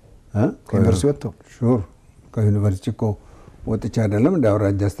ወጥተው ሹር ከዩኒቨርሲቲ እኮ ወጥቼ አይደለም እንደ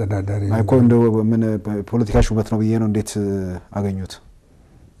አውራጃ አስተዳዳሪ እኮ እንደው ምን ፖለቲካ ሹመት ነው ብዬ ነው። እንዴት አገኙት?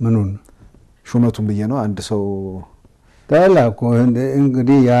 ምኑን ሹመቱን ብዬ ነው። አንድ ሰው ታላቁ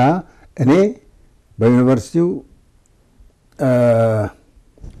እንግዲህ ያ እኔ በዩኒቨርሲቲው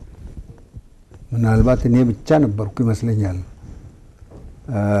ምናልባት እኔ ብቻ ነበርኩ ይመስለኛል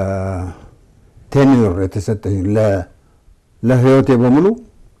ቴኒዮር የተሰጠኝ ለህይወቴ በሙሉ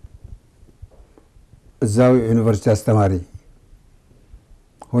እዛው ዩኒቨርሲቲ አስተማሪ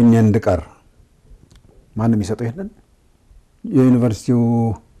ሆኜ እንድቀር። ማንም የሚሰጠው ይሄንን የዩኒቨርሲቲው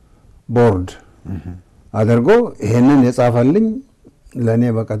ቦርድ አድርጎ ይሄንን የጻፈልኝ ለኔ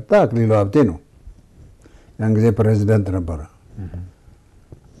በቀጥታ አክሊሉ ሀብቴ ነው። ያን ጊዜ ፕሬዝዳንት ነበረ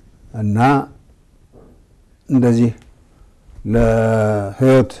እና እንደዚህ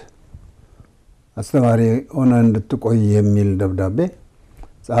ለህይወት አስተማሪ ሆነ እንድትቆይ የሚል ደብዳቤ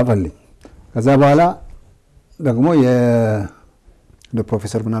ጻፈልኝ። ከዛ በኋላ ደግሞ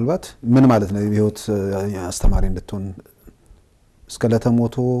ለፕሮፌሰር ምናልባት ምን ማለት ነው የህይወት አስተማሪ እንድትሆን እስከ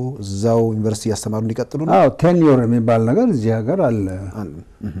ለተሞቶ እዛው ዩኒቨርሲቲ ያስተማሩ እንዲቀጥሉ ነው? አዎ ቴኒዮር የሚባል ነገር እዚህ ሀገር አለ።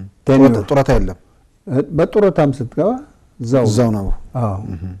 ጡረታ የለም። በጡረታም ስትገባ እዛው ነው። አዎ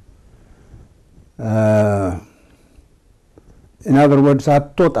in other words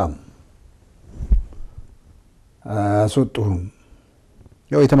አትወጣም፣ አስወጡህም።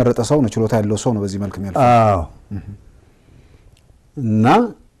 ያው የተመረጠ ሰው ነው፣ ችሎታ ያለው ሰው ነው በዚህ መልክ የሚያልፈው። አዎ እና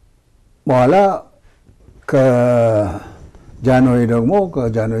በኋላ ከጃንሆይ ደግሞ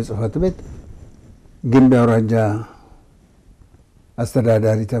ከጃንሆይ ጽህፈት ቤት ግንቢ አውራጃ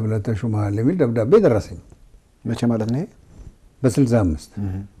አስተዳዳሪ ተብለህ ተሹመሃል የሚል ደብዳቤ ደረሰኝ። መቼ ማለት ነው? በ65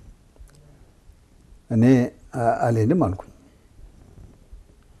 እኔ አልሄድም አልኩኝ።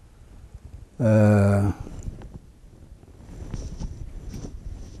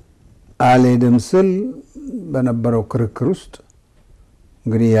 አልሄድም ስል በነበረው ክርክር ውስጥ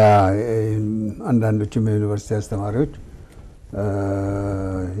እንግዲህ ያ አንዳንዶችም የዩኒቨርሲቲ አስተማሪዎች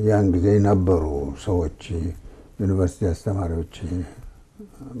ያን ጊዜ ነበሩ ሰዎች ዩኒቨርሲቲ አስተማሪዎች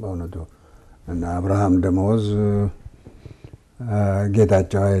በእውነቱ እና አብርሃም ደመወዝ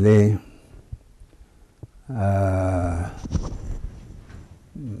ጌታቸው ኃይሌ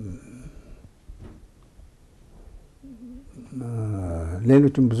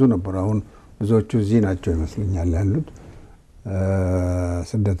ሌሎችም ብዙ ነበሩ አሁን ብዙዎቹ እዚህ ናቸው ይመስለኛል ያሉት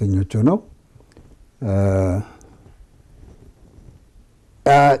ስደተኞች ነው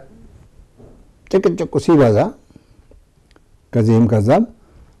ጭቅጭቁ ሲበዛ ከዚህም ከዛም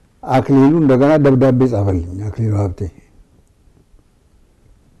አክሊሉ እንደገና ደብዳቤ ጻፈልኝ አክሊሉ ሀብቴ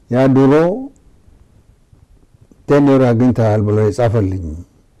ያ ድሮ ቴኖር አግኝተሃል ብሎ የጻፈልኝ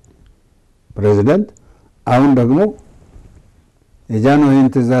ፕሬዝዳንት አሁን ደግሞ የጃንሆይን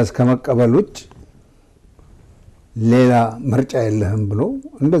ትእዛዝ ከመቀበል ውጭ ሌላ ምርጫ የለህም ብሎ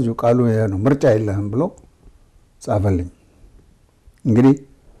እንደዚሁ ቃሉ ያ ነው ምርጫ የለህም ብሎ ጻፈልኝ እንግዲህ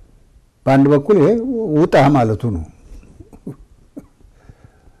በአንድ በኩል ይሄ ውጣ ማለቱ ነው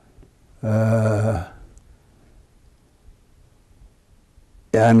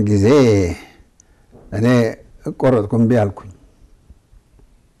ያን ጊዜ እኔ ቆረጥኩም ቢያልኩኝ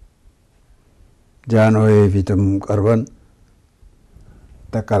ጃንሆይ ፊትም ቀርበን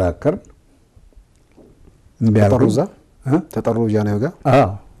ተከራከር ቢያልኩዛ ተጠሩ ጃንሆይ ጋር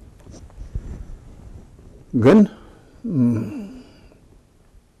ግን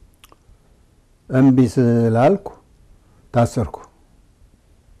እምቢ ስላልኩ ታሰርኩ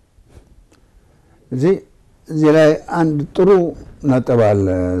እዚህ ላይ አንድ ጥሩ ነጥብ አለ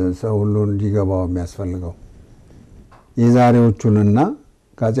ሰው ሁሉ እንዲገባው የሚያስፈልገው የዛሬዎቹንና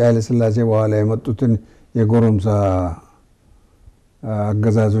ከአፄ ኃይለ ሥላሴ በኋላ የመጡትን የጎረምሳ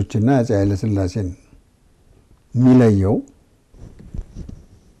አገዛዞችና አፄ ኃይለ ሥላሴን የሚለየው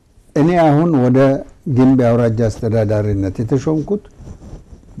እኔ አሁን ወደ ግንቢ አውራጃ አስተዳዳሪነት የተሾምኩት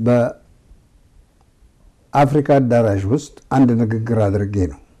በአፍሪካ አዳራሽ ውስጥ አንድ ንግግር አድርጌ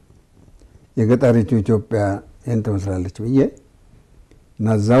ነው የገጠሪቱ ኢትዮጵያ ይህን ትመስላለች ብዬ እና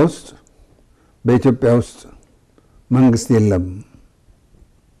እዛ ውስጥ በኢትዮጵያ ውስጥ መንግስት የለም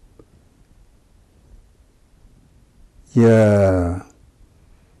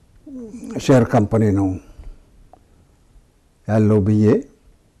የሼር ካምፓኒ ነው ያለው ብዬ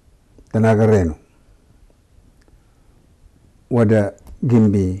ተናገሬ ነው ወደ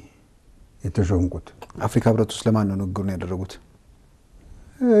ግንቢ የተሾምኩት አፍሪካ ህብረት ውስጥ ለማን ነው ንግግሩን ያደረጉት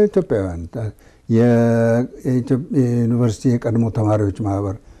ኢትዮጵያውያን የዩኒቨርሲቲ የቀድሞ ተማሪዎች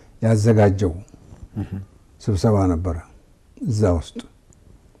ማህበር ያዘጋጀው ስብሰባ ነበር እዛ ውስጥ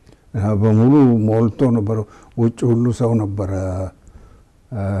በሙሉ ሞልቶ ነበር ውጭ ሁሉ ሰው ነበር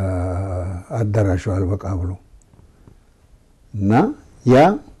አዳራሹ አልበቃ ብሎ እና ያ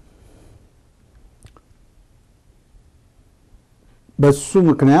በሱ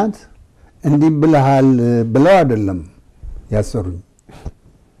ምክንያት እንዲህ ብለሃል ብለው አይደለም ያሰሩኝ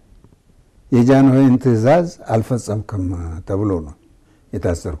የጃንሆይን ትእዛዝ አልፈጸምክም ተብሎ ነው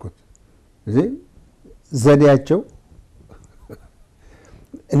የታሰርኩት እዚህ ዘዴያቸው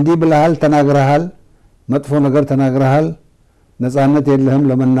እንዲህ ብለሃል ተናግረሃል መጥፎ ነገር ተናግረሃል ነፃነት የለህም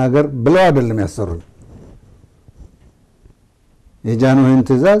ለመናገር ብለው አይደለም ያሰሩኝ የጃንሆይን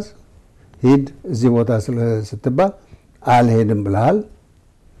ትእዛዝ ሂድ እዚህ ቦታ ስትባል አልሄድም ብለሃል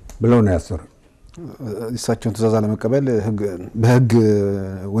ብለው ነው ያሰሩኝ እሳቸውን ትእዛዝ አለመቀበል በህግ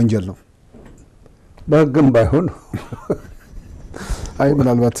ወንጀል ነው በህግም ባይሆን አይ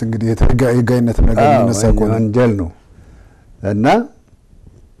ምናልባት እንግዲህ የህጋዊነት ነገር የሚነሳው ወንጀል ነው እና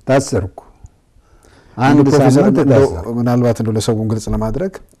ታሰርኩ አንድ ሳምንት ምናልባት እንደው ለሰው ግልጽ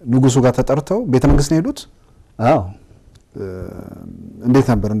ለማድረግ ንጉሱ ጋር ተጠርተው ቤተ መንግስት ነው ሄዱት አዎ እንዴት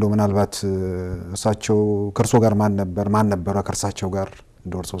ነበር እንደው ምናልባት እሳቸው ከርሶ ጋር ማን ነበር ከርሳቸው ጋር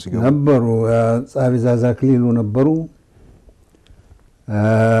እንደወርሰው ሲገቡ ነበሩ ጻፊ አክሊሉ ነበሩ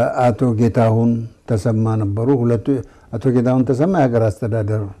አቶ ጌታሁን ተሰማ ነበሩ ሁለቱ አቶ ጌታሁን ተሰማ የሀገር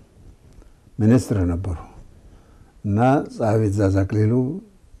አስተዳደር ሚኒስትር ነበሩ እና ጻፊ አክሊሉ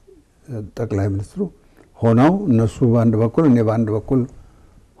ጠቅላይ ሚኒስትሩ ሆነው እነሱ በአንድ በኩል እኔ በአንድ በኩል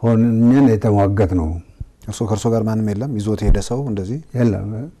ሆነን የተሟገት ነው እሱ ከርሶ ጋር ማንም የለም ይዞት ሄደ ሰው እንደዚህ የለም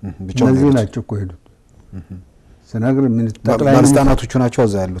እነዚህ ናቸው እኮ ሄዱት ስነግር ምን ጠቅላይ ባለስልጣናቶቹ ናቸው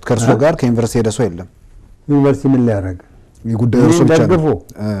እዛ ያሉት ከርሶ ጋር ከዩኒቨርሲቲ ሄደ ሰው የለም ዩኒቨርሲቲ ምን ሊያደርግ የጉዳዩ እርሱ ብቻ ነው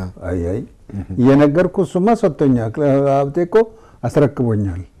አይ እየነገርኩ እሱማ ሰጥቶኛል ሀብቴ እኮ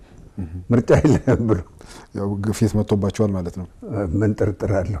አስረክቦኛል ምርጫ የለም ብሎ ያው ግፊት መጥቶባቸዋል ማለት ነው ምን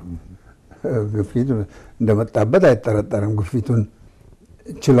ጥርጥር አለው ግፊት እንደመጣበት አይጠረጠርም ግፊቱን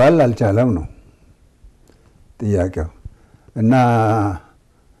ችሏል አልቻለም ነው ጥያቄው። እና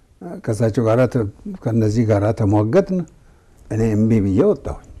ከሳቸው ጋር ከነዚህ ጋር ተሟገትን። እኔ እምቢ ብዬ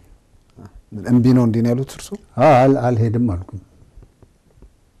ወጣሁኝ። እምቢ ነው እንዴ ነው ያሉት እርሱ? አልሄድም አልኩኝ።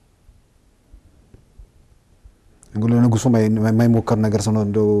 እንግዲህ ንጉሱ የማይሞከር ነገር ነው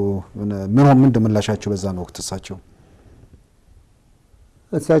እንደው ምን እንደምላሻቸው በዛ ነው ወቅት እሳቸው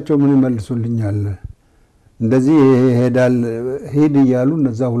ምን ይመልሱልኛል? እንደዚህ ይሄዳል ሄድ እያሉ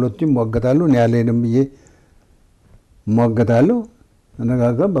እነዛ ሁለቱም ይሟገታሉ። እኔ አልሄድም ብዬ እሟገታለሁ።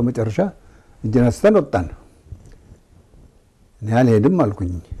 ተነጋግረን በመጨረሻ እጅን አንስተን ወጣን። እኔ አልሄድም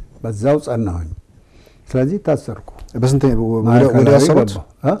አልኩኝ። በዛው ጸናሁኝ። ስለዚህ ታሰርኩ። በስንት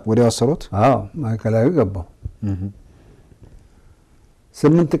ወዲያው አሰሩት? አዎ ማዕከላዊ ገባሁ።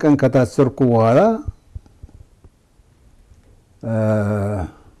 8 ቀን ከታሰርኩ በኋላ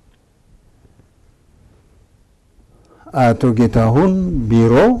አቶ ጌታሁን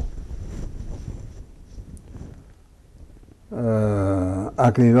ቢሮ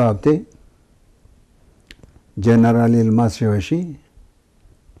አክሊሉ ሀብቴ፣ ጀነራል ይልማስ ሸበሺ፣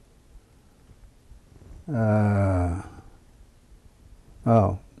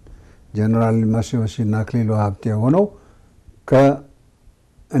 ጀነራል ይልማስ ሸበሺ እና አክሊሉ ሀብቴ ሆነው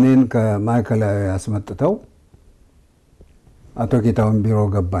እኔን ከማዕከላዊ ያስመጥተው አቶ ጌታሁን ቢሮ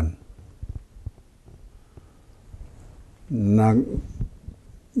ገባን እና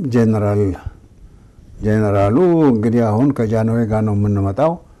ጀነራሉ እንግዲህ አሁን ከጃንሆይ ጋር ነው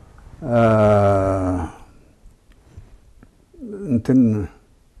የምንመጣው፣ እንትን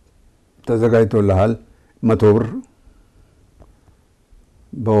ተዘጋጅቶልሃል 100 ብር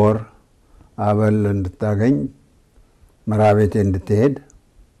በወር አበል እንድታገኝ መራቤቴ እንድትሄድ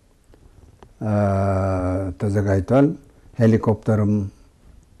ተዘጋጅቷል። ሄሊኮፕተርም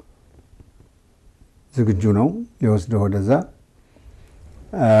ዝግጁ ነው ሊወስደው ወደዛ።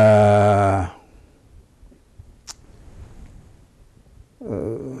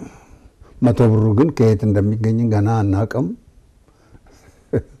 100 ብሩ ግን ከየት እንደሚገኝ ገና አናውቅም።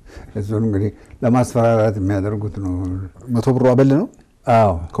 እሱን እንግዲህ ለማስፈራራት የሚያደርጉት ነው። 100 ብሩ አበል ነው?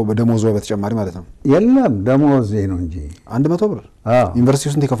 አዎ ከደሞዙ በተጨማሪ ማለት ነው? የለም ደሞዝ ነው እንጂ 100 ብር።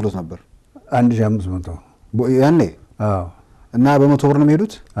 ዩኒቨርሲቲው ስንት ይከፍሉት ነበር? 1500 ያኔ። አዎ እና በ100 ብር ነው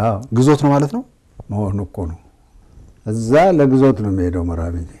የሚሄዱት? አዎ ግዞት ነው ማለት ነው? መሆኑ እኮ ነው። እዛ ለግዞት ነው የሚሄደው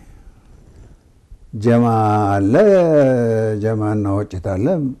መራቤቴ። ጀማ አለ፣ ጀማና ወጭት አለ።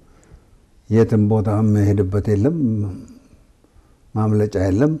 የትም ቦታ መሄድበት የለም፣ ማምለጫ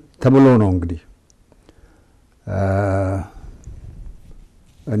የለም ተብሎ ነው እንግዲህ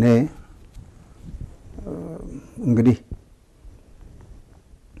እኔ እንግዲህ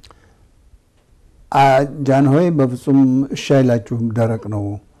ጃንሆይ በፍጹም እሺ አይላችሁም ደረቅ ነው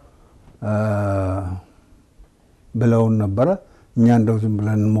ብለውን ነበረ። እኛ እንደው ዝም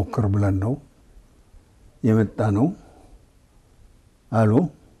ብለን ሞክር ብለን ነው የመጣ ነው አሉ።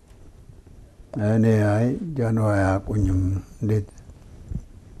 እኔ አይ ጃንሆይ አያውቁኝም፣ እንዴት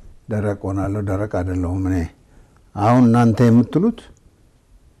ደረቅ ሆናለሁ? ደረቅ አይደለሁም እኔ። አሁን እናንተ የምትሉት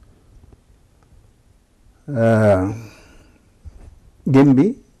ግንቢ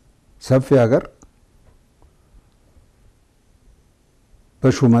ሰፊ ሀገር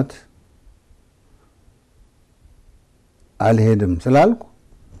በሹመት አልሄድም ስላልኩ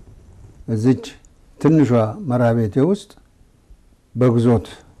እዚች ትንሿ መራቤቴ ውስጥ በግዞት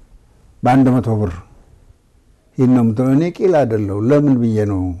በ100 ብር ሂድ ነው የምትለው። እኔ ቂል አይደለሁ። ለምን ብዬ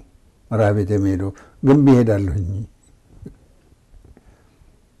ነው መራቤቴ የምሄደው? ግንቢ እሄዳለሁኝ።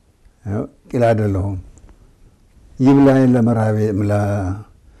 ቂል አይደለሁም። ይብላኝ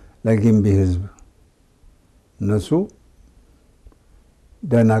ለግንቢ ህዝብ። እነሱ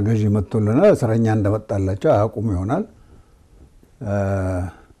ደህና ገዢ መጥቶልናል፣ እስረኛ እንደመጣላቸው አያውቁም ይሆናል።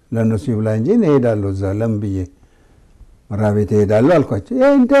 ለእነሱ ይብላኝ እንጂ እኔ እሄዳለሁ እዛ። ለምን ብዬ መራቤቴ እሄዳለሁ አልኳቸው።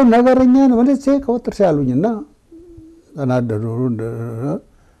 እንደው ነገረኛ ነው ማለት ከወጥር ሲያሉኝና ተናደዱ።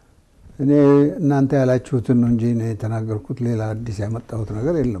 እኔ እናንተ ያላችሁትን ነው እንጂ እኔ የተናገርኩት ሌላ አዲስ ያመጣሁት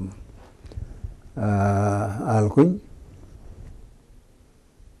ነገር የለም አልኩኝ።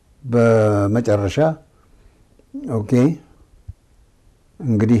 በመጨረሻ ኦኬ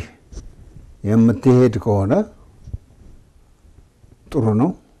እንግዲህ የምትሄድ ከሆነ ጥሩ ነው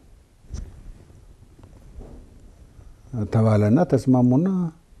ተባለና ተስማሙና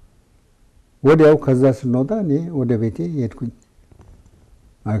ወዲያው ከዛ ስንወጣ እኔ ወደ ቤቴ ሄድኩኝ።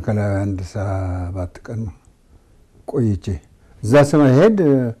 ማዕከላዊ 7 ቀን ቆይቼ እዛ ስመሄድ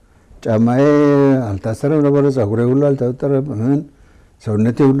ጫማዬ አልታሰረም ነበር፣ ፀጉሬ ሁሉ አልተበጠረም፣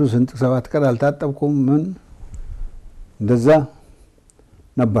 ሰውነቴ ሁሉ 7 ቀን አልታጠብኩም። እንደዛ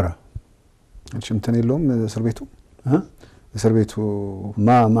ነበረ። እንትን የለውም እስር ቤቱ እስር ቤቱ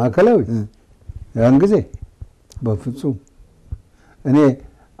ማዕከላዊ ያን ጊዜ በፍጹም እኔ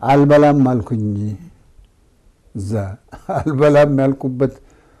አልበላም አልኩኝ እዛ አልበላም ያልኩበት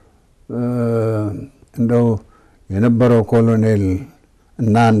እንደው የነበረው ኮሎኔል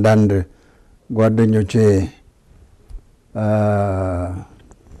እና አንዳንድ ጓደኞቼ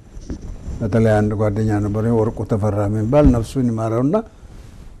በተለይ አንድ ጓደኛ ነበር ወርቁ ተፈራ የሚባል ነፍሱን ይማረውና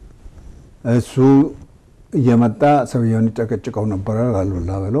እሱ እየመጣ ሰውየውን ይጨቀጭቀው ነበር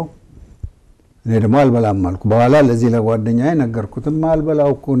አልበላ ብለው እኔ ደግሞ አልበላም አልኩ በኋላ ለዚህ ለጓደኛዬ ነገርኩትም አልበላው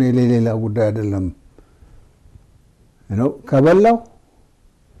እኮ እኔ ሌላ ጉዳይ አይደለም ነው ከበላው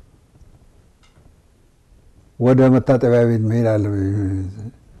ወደ መታጠቢያ ቤት መሄድ አለብኝ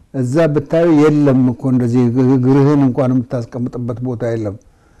እዛ ብታዩ የለም እኮ እንደዚህ ግርህን እንኳን የምታስቀምጥበት ቦታ የለም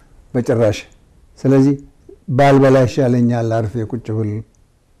በጭራሽ ስለዚህ ባልበላ ይሻለኛል አርፌ ቁጭ ብል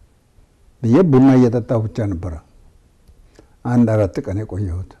ብዬ ቡና እየጠጣሁ ብቻ ነበር አንድ 4 ቀን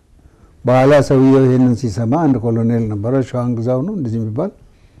የቆየሁት በኋላ ሰውየው ይሄንን ሲሰማ አንድ ኮሎኔል ነበር ሻን ግዛው ነው እንደዚህ የሚባል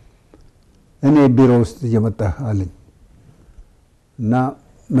እኔ ቢሮ ውስጥ እየመጣ አለኝ እና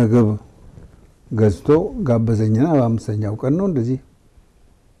ምግብ ገዝቶ ጋበዘኝና በ5ኛው ቀን ነው እንደዚህ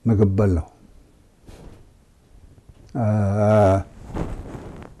ምግብ በላው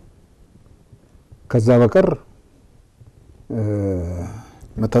ከዛ በቀር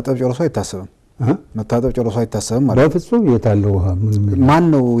መታጠብ ጨርሶ አይታሰብም መታጠብ ጨርሶ አይታሰብም ማለት በፍጹም የታለው ማን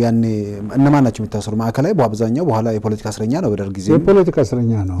ነው ያኔ እነማን ናቸው የሚታሰሩ ማዕከላዊ በአብዛኛው በኋላ የፖለቲካ እስረኛ ነው በደርግ ጊዜ የፖለቲካ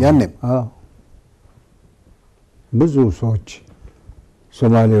እስረኛ ነው ያኔም ብዙ ሰዎች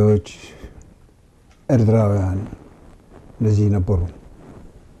ሶማሌዎች ኤርትራውያን እንደዚህ ነበሩ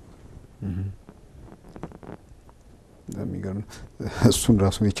የሚገርም እሱን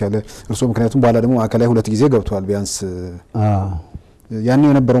ራሱ የቻለ እርሶ ምክንያቱም በኋላ ደግሞ ማዕከላዊ 2 ጊዜ ገብቷል ቢያንስ ያኔ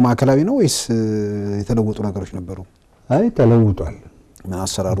የነበረው ማዕከላዊ ነው ወይስ የተለወጡ ነገሮች ነበሩ አይ ተለውጧል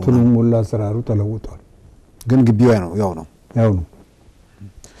አሰራሩ ሁሉም ሙሉ አሰራሩ ተለውጧል ግን ግቢው ያው ነው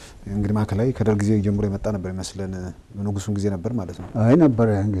እንግዲህ ማዕከላዊ ከደርግ ጊዜ ጀምሮ የመጣ ነበር ይመስለን በንጉሱም ጊዜ ነበር ማለት ነው አይ ነበር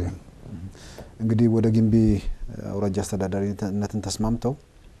ያን ጊዜ እንግዲህ ወደ ግንቢ አውራጃ አስተዳዳሪነትን ተስማምተው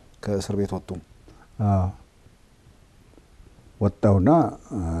ከእስር ቤት ወጡ ወጣውና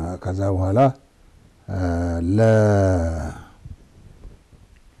ከዛ በኋላ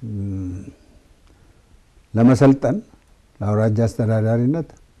ለመሰልጠን ለአውራጃ አስተዳዳሪነት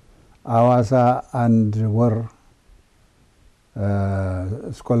አዋሳ 1 ወር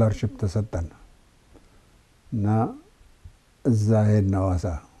ስኮላርሺፕ ተሰጠን እና እዛ ሄድን አዋሳ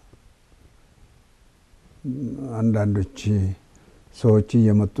አንዳንዶች ሰዎች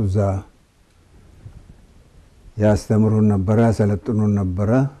እየመጡ እዛ ያስተምሩን ነበር ያሰለጥኑን ነበር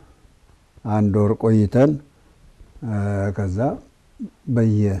 1 ወር ቆይተን ከዛ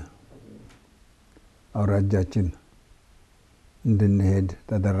በየአውራጃችን እንድንሄድ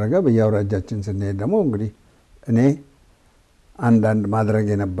ተደረገ በየአውራጃችን ስንሄድ ደግሞ እንግዲህ እኔ አንዳንድ ማድረግ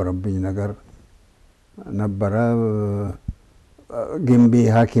የነበረብኝ ነገር ነበረ ግንቢ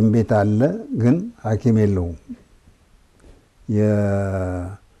ሐኪም ቤት አለ ግን ሐኪም የለውም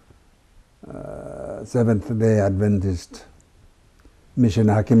የሰቨንት ዴይ አድቨንቲስት ሚሽን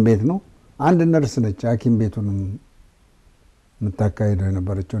ሐኪም ቤት ነው አንድ ነርስ ነች ሐኪም ቤቱንም የምታካሂደው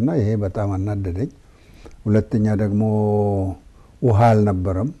የነበረችውና ይሄ በጣም አናደደኝ ሁለተኛ ደግሞ ውሃ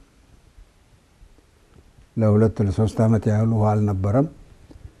አልነበረም ለ2-3 ዓመት ያህል ውሃ አልነበረም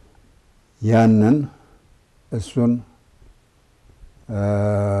ያንን እሱን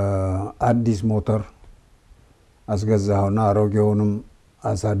አዲስ ሞተር አስገዛሁና አሮጌውንም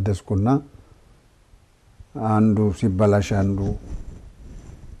አሳደስኩና አንዱ ሲበላሽ አንዱ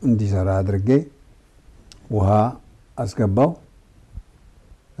እንዲሰራ አድርጌ ውሃ አስገባው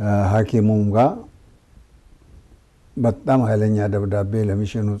ሐኪሙም ጋር በጣም ኃይለኛ ደብዳቤ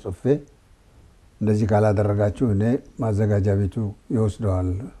ለሚሽኑ ጽፌ እንደዚህ ካላደረጋችሁ እኔ ማዘጋጃ ቤቱ ይወስደዋል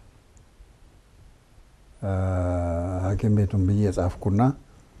ሐኪም ቤቱን ብዬ ጻፍኩና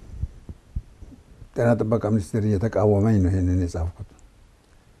ጤና ጥበቃ ሚኒስቴር እየተቃወመኝ ነው ይሄንን የጻፍኩት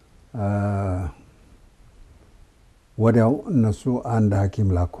ወዲያው እነሱ አንድ ሐኪም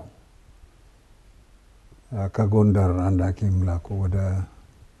ላኩ ከጎንደር አንድ ሐኪም ላኩ ወደ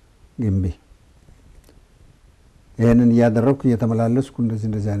ግንቢ ይሄንን ያደረኩ እየተመላለስኩ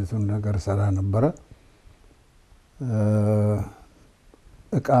እንደዚህ አይነት ነገር ሰራ ነበር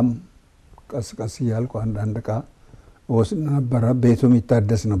እቃም ቀስ እያልኩ አንድ እቃ ወስድ ነበር ቤቱም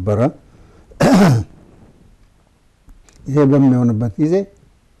ይታደስ ነበር ይሄ በሚሆንበት ጊዜ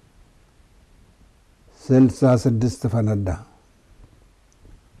 66 ፈነዳ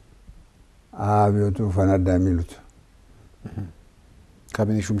አብዮቱ ፈነዳ የሚሉት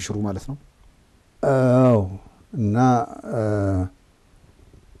ካቢኔ ሹምሽሩ ማለት ነው አዎ እና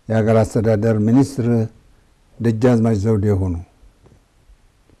የሀገር አስተዳደር ሚኒስትር ደጃዝማች ዘውዴ ሆኑ።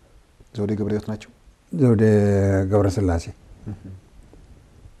 ዘውዴ ገብረሕይወት ናቸው። ዘውዴ ገብረስላሴ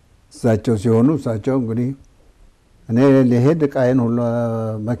እሳቸው ሲሆኑ እሳቸው እንግዲህ እኔ ለሄድ ቃይን ሁሉ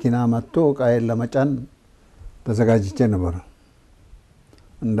መኪና መጥቶ ቃይን ለመጫን ተዘጋጅቼ ነበር።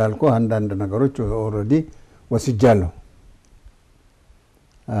 እንዳልኩ አንዳንድ ነገሮች ኦልሬዲ ወስጃለሁ።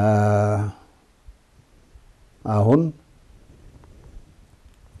 አሁን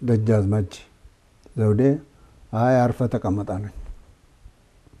ደጃዝማች ዘውዴ አይ አርፈ ተቀመጣለኝ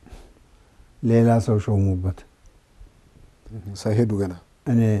ሌላ ሰው ሾሙበት። ሳይሄዱ ገና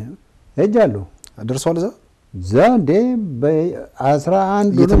እኔ ሄጃለሁ። ደርሷል እዛ እንዴ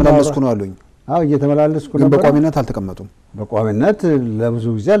በ11 እየተመላለስኩ ነው አሉኝ። አዎ እየተመላለስኩ ግን ነበር። በቋሚነት አልተቀመጡም። በቋሚነት ለብዙ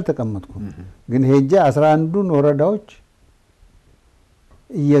ጊዜ አልተቀመጥኩም። ግን ሄጄ 11ዱን ወረዳዎች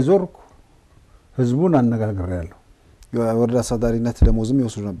እየዞርኩ ህዝቡን አነጋግሬያለሁ። የወረዳ አስተዳዳሪነት ደሞዝም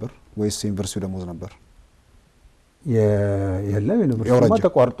ይወስዱ ነበር ወይስ ዩኒቨርሲቲው ደሞዝ ነበር? የለም ዩኒቨርሲቲው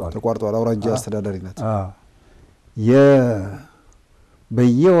ተቋርጧል። አውራጃ አስተዳዳሪነት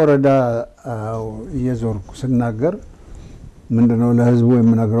በየወረዳ እየዞርኩ ስናገር ምንድነው ለህዝቡ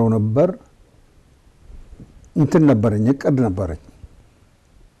የምነግረው ነበር። እንትን ነበረኝ፣ እቅድ ነበረኝ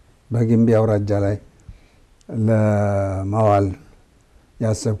በግንቢ አውራጃ ላይ ለማዋል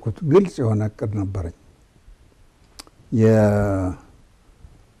ያሰብኩት ግልጽ የሆነ እቅድ ነበረኝ። የገጠር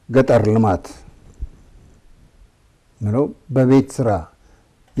ልማት ነው። በቤት ስራ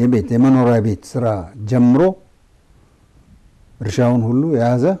የመኖሪያ ቤት ስራ ጀምሮ እርሻውን ሁሉ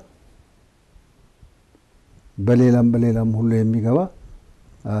የያዘ በሌላም ሁሉ የሚገባ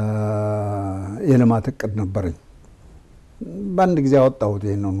የልማት እቅድ ነበረኝ። በአንድ ጊዜ አወጣሁት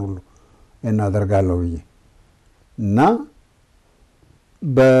ይሄንን ሁሉ እናደርጋለሁ ብዬ እና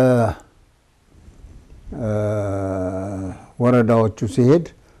በወረዳዎቹ ሲሄድ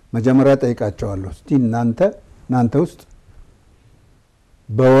መጀመሪያ ጠይቃቸዋለሁ። እስቲ እናንተ ውስጥ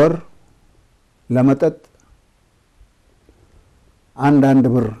በወር ለመጠጥ አንድ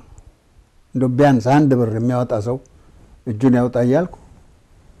ብር እንደ ቢያንስ 1 ብር የሚያወጣ ሰው እጁን ያውጣ እያልኩ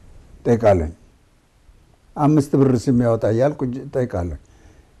ጠይቃለሁ። 5 ብር የሚያወጣ እያልኩ ጠይቃለሁ።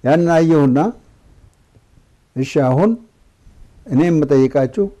 ያን አየሁና እሺ አሁን እኔ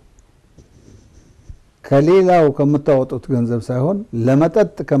የምጠይቃችሁ ከሌላው ከምታወጡት ገንዘብ ሳይሆን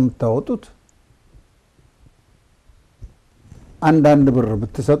ለመጠጥ ከምታወጡት 1 ብር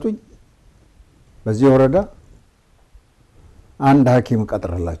ብትሰጡኝ በዚህ ወረዳ 1 ሐኪም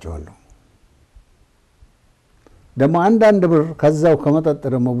ቀጥርላችኋለሁ። ደግሞ 1 ብር ከዛው ከመጠጥ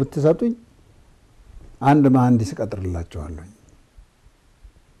ደግሞ ብትሰጡኝ 1 መሐንዲስ ቀጥርላችኋለሁ።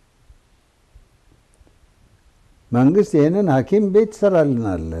 መንግስት ይሄንን ሐኪም ቤት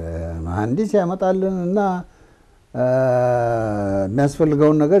ይሰራልናል፣ መሐንዲስ ያመጣልንና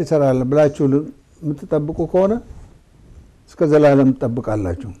የሚያስፈልገውን ነገር ይሰራል ብላችሁ የምትጠብቁ ከሆነ እስከ ዘላለም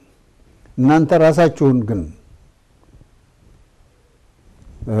ትጠብቃላችሁ። እናንተ ራሳችሁን ግን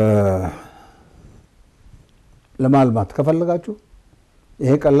ለማልማት ከፈለጋችሁ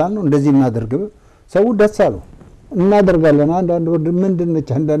ይሄ ቀላል ነው፣ እንደዚህ እናደርግ። ሰው ደስ አለው። እናደርጋለን። 1 ብር ምንድነች?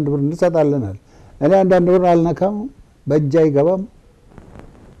 1 ብር እንሰጣለናል። እኔ 1 ብር አልነካም፣ በእጅ አይገባም።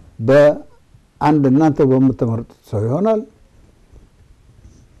 በአንድ እናንተ በምትመርጡት ሰው ይሆናል።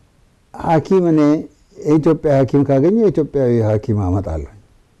 ሐኪም እኔ የኢትዮጵያ ሐኪም ካገኘው የኢትዮጵያዊ ሐኪም አመጣለሁ።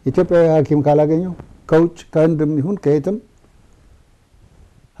 ኢትዮጵያዊ ሐኪም ካላገኘው ከውጭ ከህንድም ይሁን ከየትም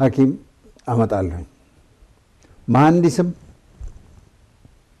ሐኪም አመጣለሁ። መሐንዲስም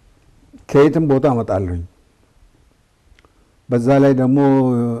ከየትም ቦታ አመጣለሁ። በዛ ላይ ደግሞ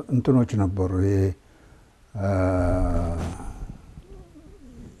እንትኖች ነበሩ።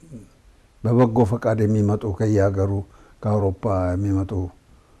 በበጎ ፈቃድ የሚመጡ ከየሀገሩ ከአውሮፓ የሚመጡ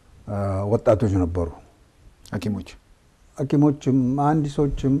ወጣቶች ነበሩ። ሐኪሞችም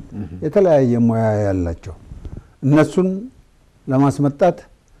መሐንዲሶችም የተለያየ ሙያ ያላቸው እነሱን ለማስመጣት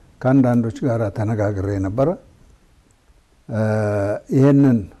ከአንዳንዶች ጋር ተነጋግሬ ነበረ።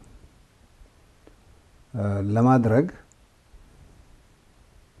 ይሄንን ለማድረግ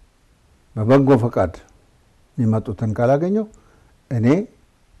በበጎ ፈቃድ የሚመጡትን ካላገኘው እኔ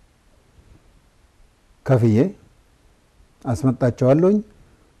ከፍዬ አስመጣቸዋለሁኝ።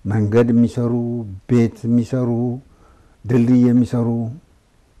 መንገድ የሚሰሩ፣ ቤት የሚሰሩ፣ ድልድይ የሚሰሩ፣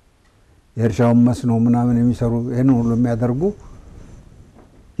 የእርሻውን መስኖ ምናምን የሚሰሩ ይሄን ሁሉ የሚያደርጉ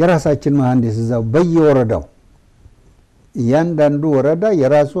የራሳችን መሐንዲስ እዛው በየወረዳው እያንዳንዱ ወረዳ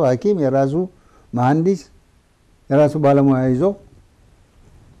የራሱ ሐኪም፣ የራሱ መሐንዲስ፣ የራሱ ባለሙያ ይዞ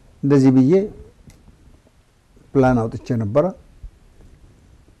እንደዚህ ብዬ ፕላን አውጥቼ ነበረ።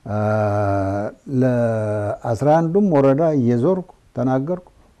 ለ11ዱም ወረዳ እየዞርኩ ተናገርኩ።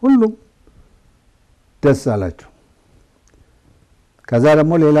 ሁሉም ደስ አላቸው። ከዛ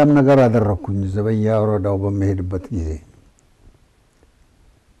ደግሞ ሌላም ነገር አደረኩኝ። ዘበያ ወረዳው በመሄድበት ጊዜ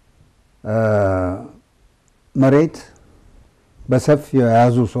መሬት በሰፊው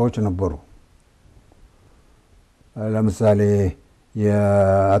የያዙ ሰዎች ነበሩ። ለምሳሌ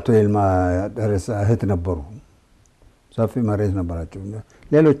የአቶ ይልማ ደረሳ እህት ነበሩ። ሰፊ መሬት ነበራቸው።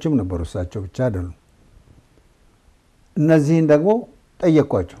 ሌሎችም ነበሩ፣ እሳቸው ብቻ አይደሉም። እነዚህን ደግሞ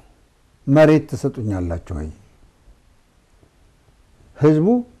ጠየኳቸው፣ መሬት ትሰጡኛላችሁ ወይ? ህዝቡ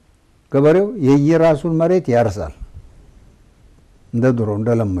ገበሬው የየራሱን መሬት ያርሳል እንደ ድሮ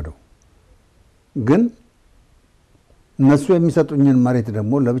እንደለመደው። ግን እነሱ የሚሰጡኝን መሬት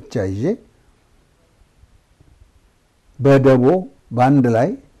ደግሞ ለብቻ ይዤ በደቦ በአንድ ላይ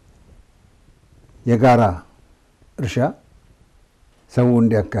የጋራ እርሻ ሰው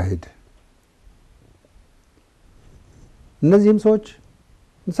እንዲያካሂድ። እነዚህም ሰዎች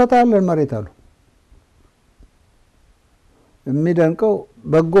እንሰጣለን መሬት አሉ። የሚደንቀው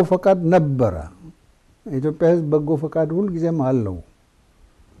በጎ ፈቃድ ነበረ። የኢትዮጵያ ህዝብ በጎ ፈቃድ ሁልጊዜም አለው።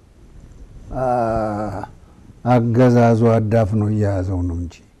 አገዛዙ አዳፍኖ እየያዘው ነው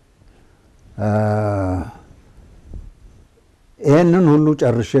እንጂ። ይህንን ሁሉ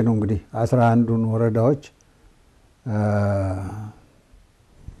ጨርሼ ነው እንግዲህ 11ዱን ወረዳዎች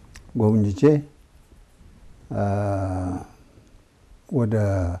ጎብኝቼ ወደ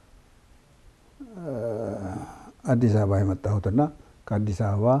አዲስ አበባ የመጣሁትና ከአዲስ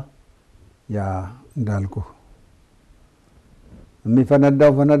አበባ ያ እንዳልኩ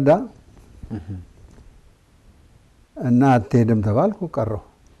የሚፈነዳው ፈነዳ እና አትሄድም ተባልኩ፣ ቀረሁ።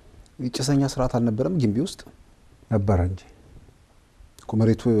 ጭሰኛ ስርዓት አልነበረም ግንቢ ውስጥ? ነበረ እንጂ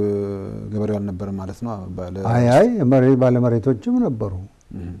መሬቱ ገበሬው አልነበረም ማለት ነው። አይ ባለመሬቶችም ነበሩ።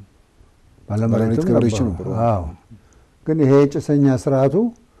 ባለመሬቶችም ነበሩ። አዎ። ግን ይሄ ጭሰኛ ስርዓቱ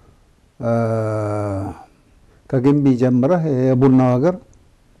ከግንቢ ጀምረህ የቡናው ሀገር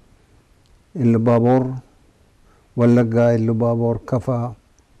ኢሉባቦር፣ ወለጋ፣ ኢሉባቦር፣ ከፋ፣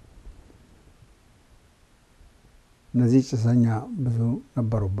 እነዚህ ጭሰኛ ብዙ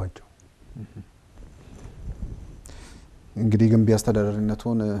ነበሩባቸው። እንግዲህ ግንቢ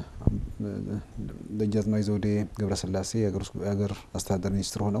አስተዳዳሪነቱን ደጃዝማች ዘውዴ ገብረስላሴ የሀገር አስተዳደር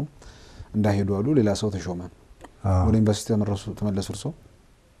ሚኒስትር ሆነው እንዳይሄዱ አሉ። ሌላ ሰው ተሾመ። ወደ ዩኒቨርሲቲ ተመለሱ። እርሶ?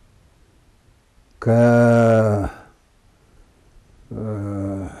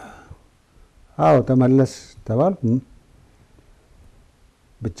 አዎ ተመለስ ተባልኩ።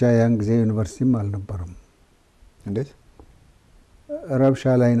 ብቻ ያን ጊዜ ዩኒቨርሲቲም አልነበረም። እንዴት? ረብሻ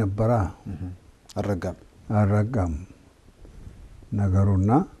ላይ ነበራ። አልረጋም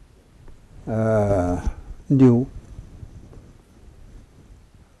ነገሩና እንዲሁ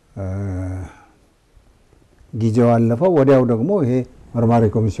ጊዜው አለፈው። ወዲያው ደግሞ ይሄ መርማሪ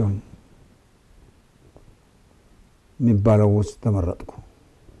ኮሚሽን የሚባለው ውስጥ ተመረጥኩ።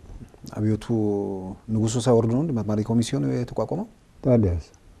 አብዮቱ ንጉሱ ሳይወርዱ ነው መርማሪ ኮሚሽን የተቋቋመው? ታዲያስ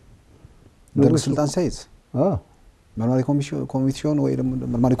ደርግ ስልጣን ሳይዝ መርማሪ ኮሚሽን ወይ ደግሞ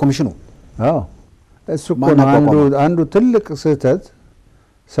መርማሪ ኮሚሽኑ? አዎ እሱ እኮ ነው አንዱ ትልቅ ስህተት።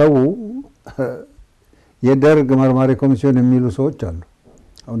 ሰው የደርግ መርማሪ ኮሚሽን የሚሉ ሰዎች አሉ።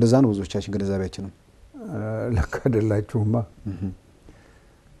 አሁን እንደዛ ነው ብዙዎቻችን ግንዛቤያችንም። ልክ አይደላችሁማ።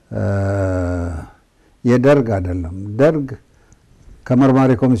 የደርግ አይደለም። ደርግ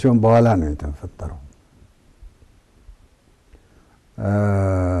ከመርማሪ ኮሚሽን በኋላ ነው የተፈጠረው።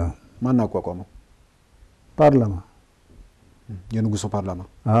 ማን አቋቋመው? ፓርላማ፣ የንጉሱ ፓርላማ።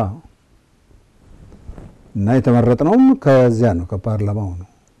 አዎ። እና የተመረጥነውም ከዚያ ነው፣ ከፓርላማው ነው።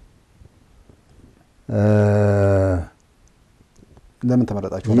 ለምን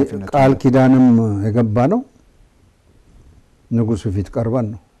ተመረጣችሁ? ቃል ኪዳንም የገባ ነው ንጉሱ ፊት ቀርበን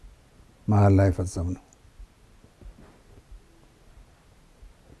ነው መሀል ላይ ፈጸም ነው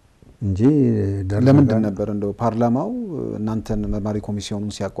እንጂ ለምንድን ነበር እንደው ፓርላማው እናንተን መርማሪ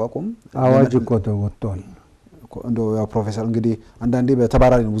ኮሚሽኑን ሲያቋቁም አዋጅ እኮ ተወጥቷል። እንደው ያው ፕሮፌሰር እንግዲህ አንዳንዴ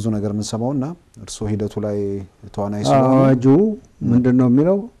በተባራሪ ነው ብዙ ነገር ምን ሰማውና እርሶ ሂደቱ ላይ ተዋናይ ስለሆነ አዋጁ ምንድነው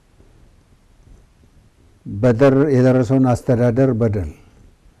የሚለው? የደረሰውን አስተዳደር በደል፣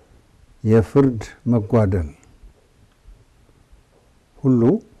 የፍርድ መጓደል ሁሉ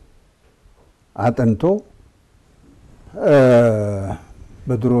አጥንቶ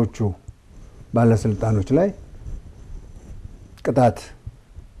በድሮቹ ባለስልጣኖች ላይ ቅጣት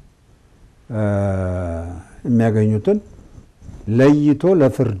የሚያገኙትን ለይቶ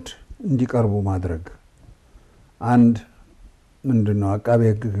ለፍርድ እንዲቀርቡ ማድረግ። አንድ ምንድነው አቃቤ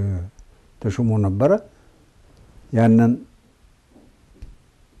ሕግ ተሾሞ ነበረ። ያንን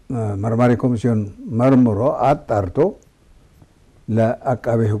መርማሪ ኮሚሽን መርምሮ አጣርቶ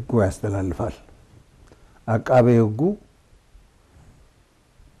ለአቃቤ ሕጉ ያስተላልፋል። አቃቤ ሕጉ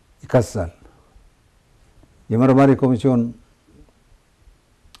ይከሳል። የመርማሪ ኮሚሽን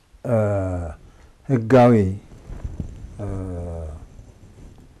ሕጋዊ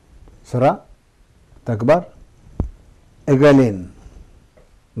ስራ ተግባር እገሌን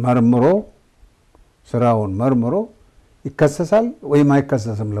መርምሮ ስራውን መርምሮ ይከሰሳል ወይም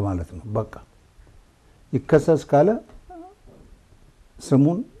አይከሰስም ለማለት ነው። በቃ ይከሰስ ካለ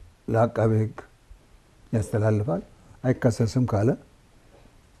ስሙን ለአቃቤ ሕግ ያስተላልፋል። አይከሰስም ካለ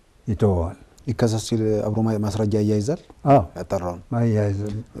ይተወዋል። ይከሰስ ሲል አብሮ ማስረጃ ያያይዛል። አዎ ያጠራውን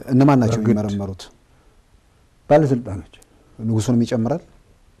አያይዛል። እነማን ናቸው የሚመረመሩት? ባለስልጣኖች። ንጉሱንም ይጨምራል?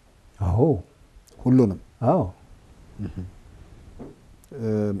 አዎ ሁሉንም። አዎ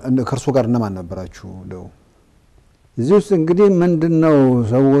ከእርሶ ጋር እነማን ነበራችሁ? እንደው እዚህ ውስጥ እንግዲህ ምንድነው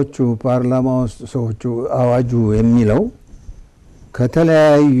ሰዎቹ ፓርላማ ውስጥ ሰዎቹ አዋጁ የሚለው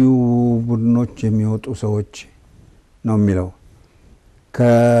ከተለያዩ ቡድኖች የሚወጡ ሰዎች ነው የሚለው።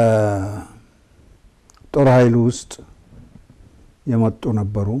 ከጦር ኃይሉ ውስጥ የመጡ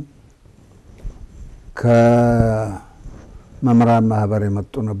ነበሩ። ከመምህራን ማህበር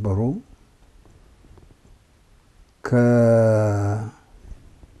የመጡ ነበሩ።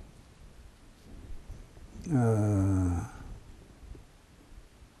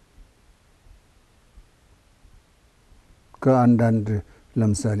 ከአንዳንድ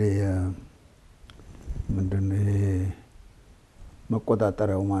ለምሳሌ ምንድነው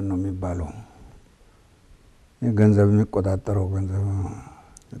መቆጣጠሪያው ማን ነው የሚባለው? የገንዘብ የሚቆጣጠረው ገንዘብ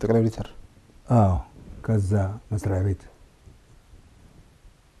ጠቅላይ ሚኒስትር። አዎ ከዛ መስሪያ ቤት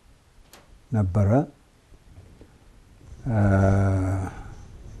ነበረ።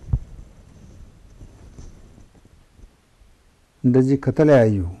 እንደዚህ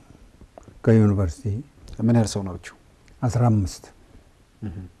ከተለያዩ ከዩኒቨርሲቲ ምን ያህል ሰው ናቸው? 15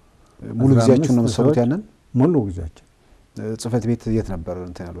 ሙሉ ጊዜያችሁን ነው የምትሰሩት? ያንን ሙሉ ጊዜያችን። ጽህፈት ቤት የት ነበር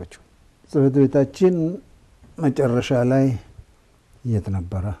እንትን ያሏችሁ? ጽህፈት ቤታችን መጨረሻ ላይ የት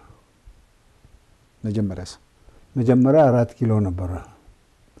ነበረ? መጀመሪያ 4 ኪሎ ነበረ።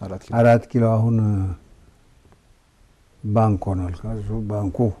 4 ኪሎ አሁን ባንክ ሆኗል። ከሱ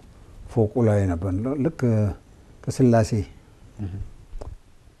ባንኩ ፎቁ ላይ ነበር። ልክ ከስላሴ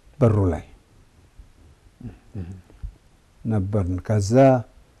በሩ ላይ ነበርን። ከዛ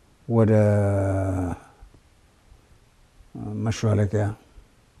ወደ መሿለኪያ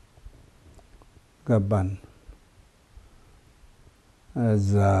ገባን።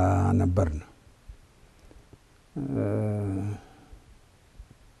 እዛ ነበርን።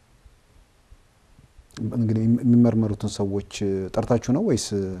 እንግዲህ የሚመርመሩትን ሰዎች ጠርታችሁ ነው ወይስ?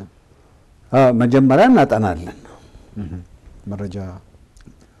 መጀመሪያ እናጠናለን።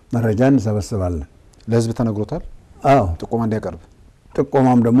 መረጃ እንሰበስባለን። ለህዝብ ተነግሮታል? አዎ ጥቆማ እንዲያቀርብ።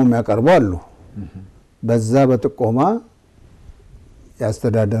 ጥቆማም ደግሞ የሚያቀርቡ አሉ። በዛ በጥቆማ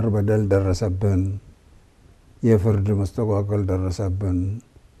የአስተዳደር በደል ደረሰብን፣ የፍርድ መስተጓጎል ደረሰብን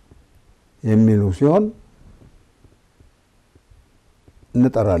የሚሉ ሲሆን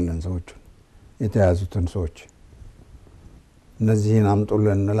እንጠራለን ሰዎቹን፣ የተያዙትን ሰዎች እነዚህን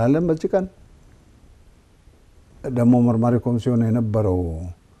አምጡልን እንላለን። በዚህ ቀን ደግሞ መርማሪ ኮሚሽን የነበረው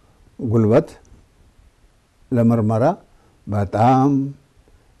ጉልበት ለምርመራ በጣም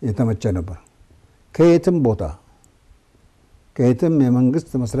የተመቸ ነበር። ከየትም ቦታ ከየትም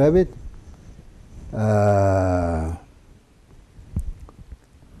የመንግስት መስሪያ ቤት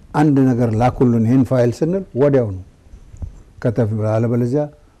አንድ ነገር ላኩልን ይህን ፋይል ስንል ወዲያው ነው ከተፍ። አለበለዚያ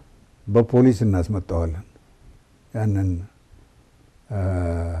በፖሊስ እናስመጣዋለን ያንን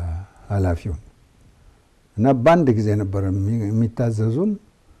ኃላፊውን። እና በአንድ ጊዜ ነበር የሚታዘዙን።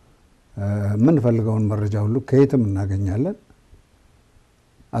 የምንፈልገውን መረጃ ሁሉ ከየትም እናገኛለን።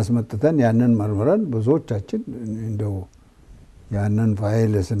 አስመጥተን ያንን መርምረን ብዙዎቻችን እንደው ያንን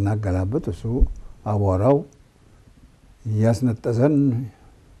ፋይል ስናገላብጥ እሱ አቧራው እያስነጠሰን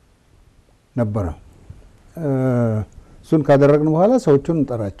ነበረ። እሱን ካደረግን በኋላ ሰዎቹን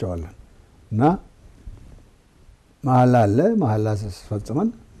እንጠራቸዋለን እና መሐላ አለ። መሐላ ፈጽመን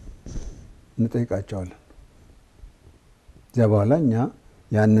እንጠይቃቸዋለን። እዚያ በኋላ እኛ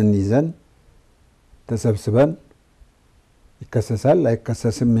ያንን ይዘን ተሰብስበን ይከሰሳል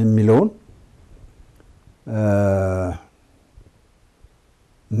አይከሰስም የሚለውን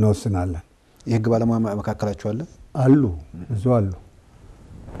እንወስናለን። የህግ ባለሙያ መካከላችሁ አለ? አሉ፣ ብዙ አሉ።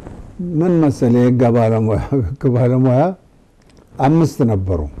 ምን መሰለ የህግ ባለሙያ 5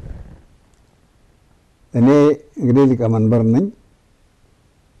 ነበሩ። እኔ እንግዲህ ሊቀመንበር ነኝ።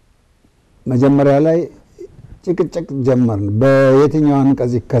 መጀመሪያ ላይ ጭቅጭቅ ጀመርን። በየትኛው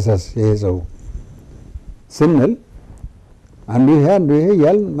አንቀጽ ይከሰስ ይሄ ሰው ስንል አንዱ ይሄ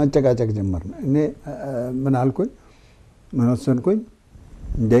ያል መጨቃጨቅ ጀመርን። እኔ ምን አልኩኝ ምን ወሰንኩኝ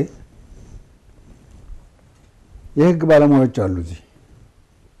እንዴ የህግ ባለሙያዎች አሉ እዚህ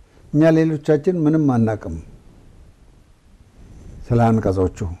እኛ ሌሎቻችን ምንም አናቅም ስለ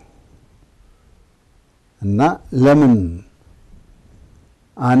አንቀጾቹ እና ለምን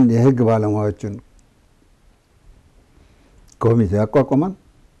አንድ የህግ ባለሙያዎችን ኮሚቴ ያቋቁማል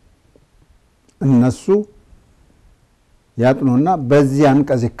እነሱ ያጥኑና በዚህ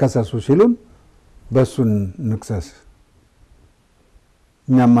አንቀጽ ይከሰሱ ሲሉን በሱን ንክሰስ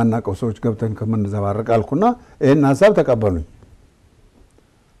እኛ ማናቀው ሰዎች ገብተን ከመንዘባረቅ አልኩና ይሄን ሐሳብ ተቀበሉኝ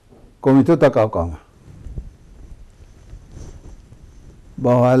ኮሚቴው ተቋቋመ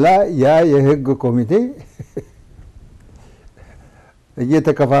በኋላ ያ የህግ ኮሚቴ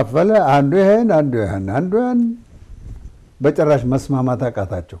እየተከፋፈለ አንዱ ይሄን በጭራሽ መስማማት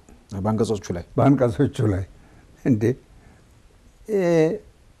አቃታቸው ባንቀጾቹ ላይ እንዴ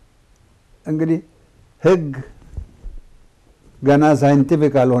እንግዲህ ህግ ገና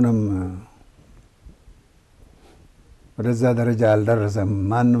ሳይንቲፊክ አልሆነም ወደዛ ደረጃ አልደረሰም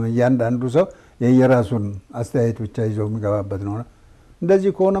ማንም እያንዳንዱ ሰው የየራሱን አስተያየት ብቻ ይዞ የሚገባበት ነው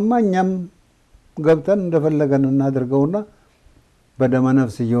እንደዚህ ከሆነማ እኛም ገብተን እንደፈለገን እናድርገውና በደመ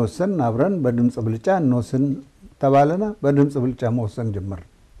ነፍስ እየወሰን አብረን በድምጽ ብልጫ እንወስን ተባለና በድምጽ ብልጫ መወሰን ጀመር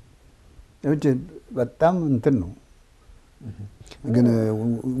እቺ በጣም እንትን ነው ግን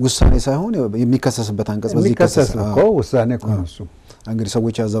ውሳኔ ሳይሆን የሚከሰስበት አንቀጽ በዚህ ከሰስ እኮ ውሳኔ እኮ ነው እሱ እንግዲህ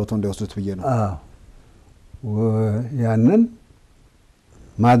ሰዎች ያዛውተው እንዳይወስዱት ብዬ ነው ያንን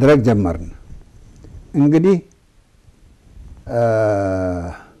ማድረግ ጀመርን እንግዲህ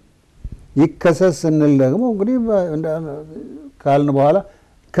ይከሰስ እንል ደግሞ እንግዲህ ካልን በኋላ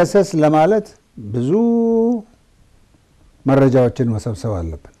ከሰስ ለማለት ብዙ መረጃዎችን መሰብሰብ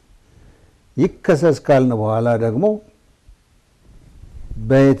አለብን ይከሰስ ካልን በኋላ ደግሞ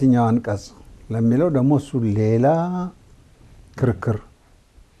በየትኛው አንቀጽ ለሚለው ደግሞ እሱ ሌላ ክርክር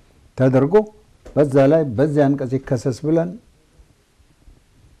ተደርጎ በዛ ላይ በዚያ አንቀጽ ይከሰስ ብለን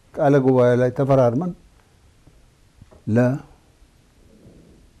ቃለ ጉባኤ ላይ ተፈራርመን ለአቃቤ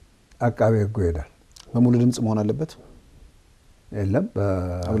ሕጉ ይሄዳል በሙሉ ድምጽ መሆን አለበት የለም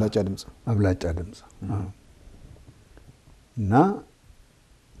አብላጫ ድምጽ እና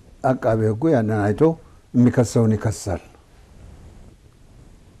አቃቤ ሕጉ ያንን አይቶ የሚከሰውን ይከሳል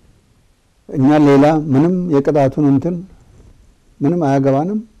እኛ ሌላ ምንም የቅጣቱን እንትን ምንም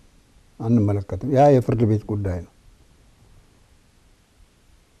አያገባንም አንመለከትም ያ የፍርድ ቤት ጉዳይ ነው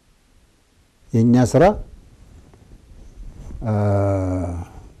የኛ ስራ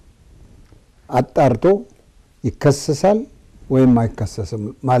አጣርቶ ይከሰሳል ወይም አይከሰስም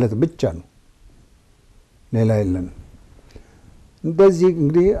ማለት ብቻ ነው ሌላ የለንም እንደዚህ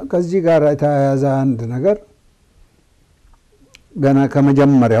እንግዲህ ከዚህ ጋር የተያያዘ አንድ ነገር ገና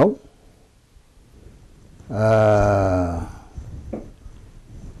ከመጀመሪያው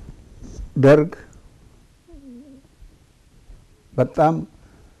ደርግ በጣም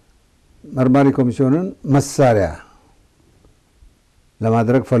መርማሪ ኮሚሽኑን መሳሪያ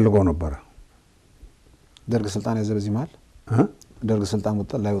ለማድረግ ፈልጎ ነበር ደርግ ስልጣን ያዘ በዚህ መሃል ደርግ ስልጣን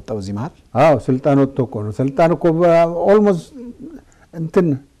ላይ ወጣ በዚህ መሃል ስልጣን ወጥቶ እኮ ነው ስልጣን እኮ ኦልሞስት እንትን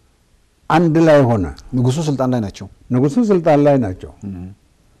አንድ ላይ ሆነ ንጉሱ ስልጣን ላይ ናቸው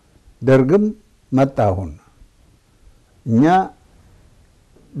ደርግም መጣ አሁን እኛ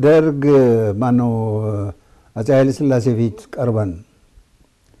ደርግ ማነው አፄ ኃይለ ሥላሴ ፊት ቀርበን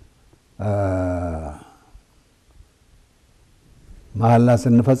መሐላ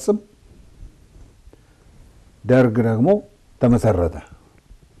ስንፈጽም ደርግ ደግሞ ተመሰረተ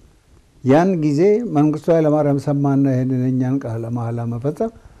ያን ጊዜ መንግስቱ ኃይለማርያም ሰማና ይሄንን እኛን ቃለ መሐላ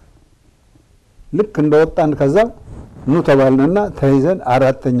መፈጸም ልክ እንደወጣን ከዛ ኑ ተባልንና ተይዘን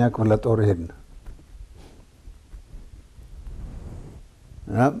 4ኛ ክፍለ ጦር ሄድን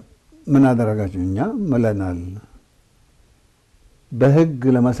ምን አደረጋችሁ እኛ ምለናል በህግ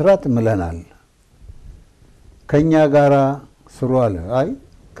ለመስራት ምለናል ከኛ ጋራ ስሩ አለ አይ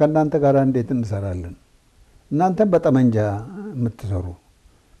ከናንተ ጋራ እንዴት እንሰራለን እናንተ በጠመንጃ የምትሰሩ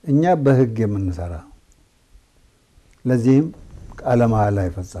እኛ በህግ የምንሰራ ለዚህም ቃለ መሐላ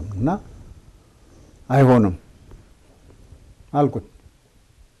አይፈጸምና አይሆንም አልኩት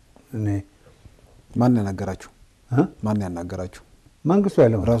እኔ ማን ያናገራችሁ መንግስቱ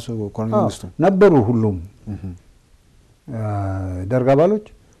አይደለም ራሱ ኮሎኔል መንግስቱ ነበሩ ሁሉም ደርግ አባሎች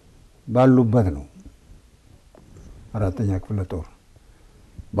ባሉበት ነው 4ኛ ክፍለ ጦር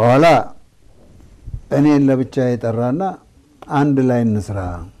በኋላ እኔን ለብቻ የጠራና አንድ ላይ እንስራ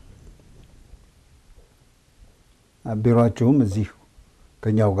ቢሮአችሁም እዚህ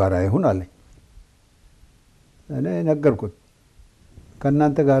ከኛው ጋር ይሁን አለኝ። እኔ ነገርኩት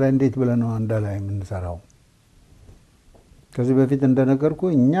ከእናንተ ጋር እንዴት ብለን ነው አንድ ላይ የምንሰራው? ከዚህ በፊት እንደነገርኩ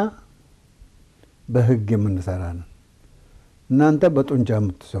እኛ በህግ የምንሰራ ነን፣ እናንተ በጡንቻ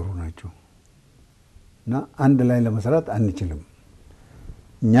የምትሰሩ ናችሁ እና አንድ ላይ ለመስራት አንችልም።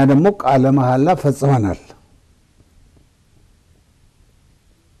 እኛ ደግሞ ቃለ መሐላ ፈጽመናል።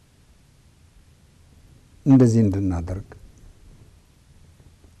 እንደዚህ እንድናደርግ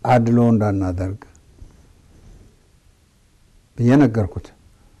አድሎ እንዳናደርግ ብዬ ነገርኩት።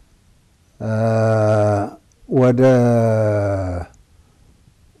 ወደ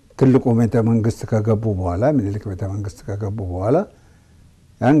ትልቁ ቤተ መንግስት ከገቡ በኋላ ምኒልክ ቤተ መንግስት ከገቡ በኋላ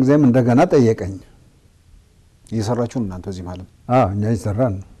ያን ጊዜም እንደገና ጠየቀኝ። እየሰራችሁ እናንተ እዚህ ማለት? እኛ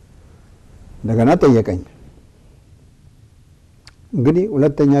እየሰራን ነው። እንደገና ጠየቀኝ። እንግዲህ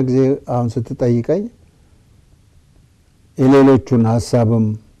ሁለተኛ ጊዜ አሁን ስትጠይቀኝ የሌሎቹን ሀሳብም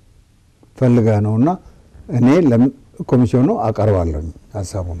ፈልጋ ነውና እኔ ለኮሚሽኑ አቀርባለሁ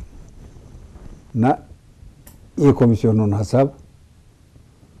ሀሳቡን እና የኮሚሽኑን ሀሳብ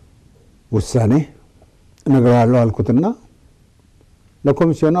ውሳኔ እነግራለሁ አልኩትና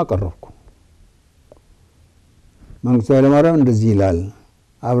ለኮሚሽኑ አቀረብኩ። መንግስቱ ኃይለማርያም እንደዚህ ይላል፣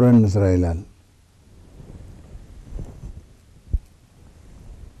 አብረን እንስራ ይላል።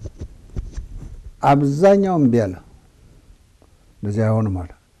 አብዛኛው እምቢ አለ። እንደዚህ አይሆንም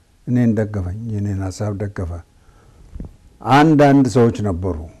አለ። እኔን ደገፈኝ፣ የኔን ሀሳብ ደገፈ። አንዳንድ ሰዎች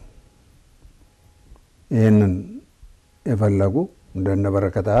ነበሩ ይህንን የፈለጉ እንደነ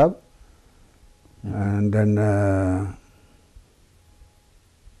በረከት አብ እንደነ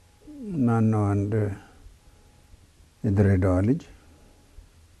ማነው አንድ የድሬዳዋ ልጅ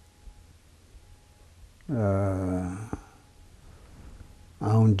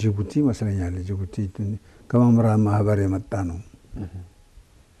አሁን ጅቡቲ ይመስለኛል፣ ጅቡቲ ከመምህራን ማህበር የመጣ ነው።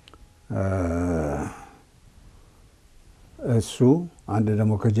 እሱ አንድ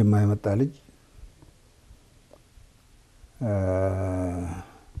ደግሞ ከጅማ የመጣ ልጅ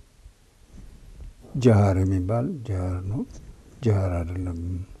ጀሃር የሚባል ጀሃር ነው፣ ጀሃር አይደለም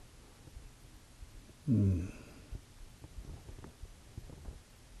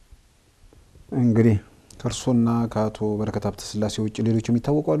እንግዲህ ከእርሶና ከአቶ በረከት ሀብተ ስላሴ ውጭ ሌሎች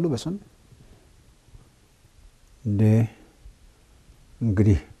የሚታወቁ አሉ በስም?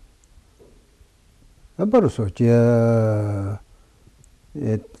 እንግዲህ ነበሩ ሰዎች።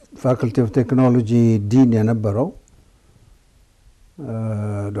 የፋክልቲ ኦፍ ቴክኖሎጂ ዲን የነበረው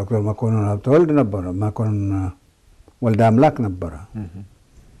ዶክተር መኮንን ሀብተወልድ ነበረ። መኮንን ወልደ አምላክ ነበረ።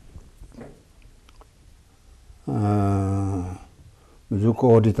 ብዙ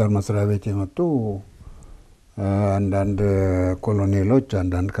ከኦዲተር መስሪያ ቤት የመጡ አንዳንድ ኮሎኔሎች፣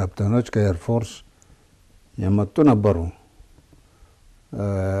 አንዳንድ ካፕቴኖች ከኤርፎርስ የመጡ ነበሩ።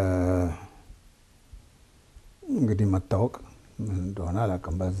 እንግዲህ መታወቅ እንደሆነ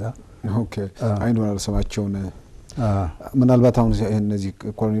አላውቅም። በዛ አይኑን አልሰማቸውን ምናልባት አሁን እነዚህ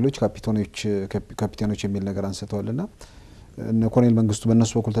ኮሎኔሎች ካፒቴኖች የሚል ነገር አንስተዋልና እነ ኮሎኔል መንግስቱ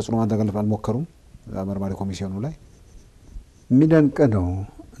በእነሱ በኩል ተጽዕኖ ማድረግ አልሞከሩም? መርማሪ ኮሚሽኑ ላይ የሚደንቅ ነው።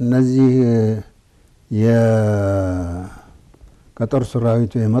 እነዚህ ከጦር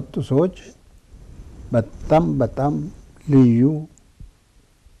ሰራዊቱ የመጡ ሰዎች በጣም በጣም ልዩ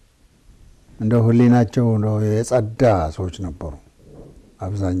እንደ ህሊናቸው ነው የጸዳ ሰዎች ነበሩ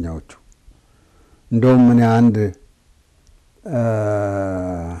አብዛኛዎቹ። እንደውም ምን አንድ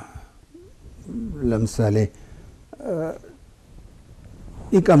ለምሳሌ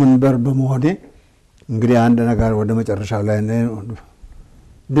ሊቀመንበር በመሆኔ እንግዲህ አንድ ነገር ወደ መጨረሻው ላይ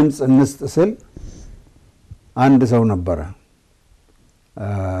ድምፅ እንስጥ ስል አንድ ሰው ነበረ፣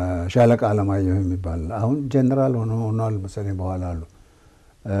 ሻለቃ አለማየሁ የሚባል አሁን ጀነራል ሆኗል መሰለኝ በኋላ አሉ።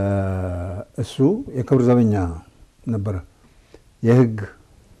 እሱ የክብር ዘበኛ ነበረ። የህግ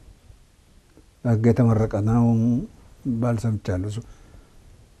የተመረቀ ነው ባልሰምቻለሁ። እሱ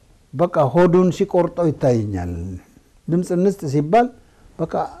በቃ ሆዱን ሲቆርጠው ይታየኛል። ድምፅ እንስጥ ሲባል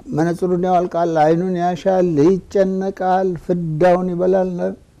በቃ መነጽሩን ያወልቃል፣ አይኑን ያሻል፣ ይጨነቃል፣ ፍዳውን ይበላል።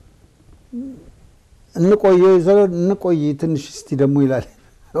 እንቆይ ትንሽ እስቲ ደግሞ ይላል።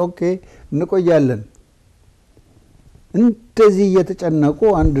 ኦኬ እንቆያለን። እንደዚህ እየተጨነቁ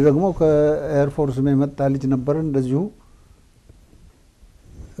አንድ ደግሞ ከኤርፎርስ የመጣ ልጅ ነበር፣ እንደዚሁ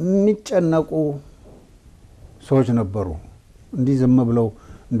የሚጨነቁ ሰዎች ነበሩ። እንዲህ ዝም ብለው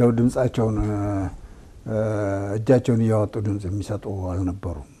እንደው ድምጻቸውን እጃቸውን እያወጡ ድምጽ የሚሰጡ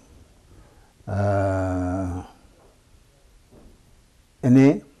አልነበሩም። እኔ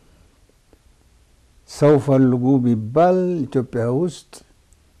ሰው ፈልጉ ቢባል ኢትዮጵያ ውስጥ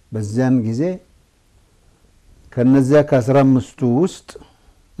በዚያን ጊዜ ከነዚያ ከ15ቱ ውስጥ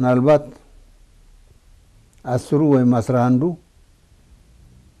ምናልባት 10 ወይም 11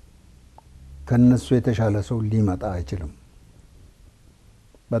 ከነሱ የተሻለ ሰው ሊመጣ አይችልም።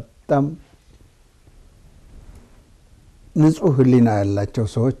 በጣም ንጹህ ህሊና ያላቸው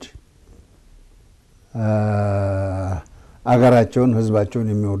ሰዎች አገራቸውን ህዝባቸውን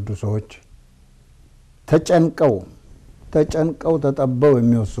የሚወዱ ሰዎች ተጨንቀው ተጠበው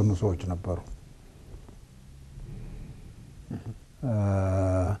የሚወስኑ ሰዎች ነበሩ።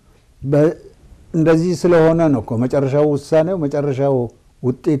 እንደዚህ ስለሆነ ነው እኮ መጨረሻው ውሳኔው መጨረሻው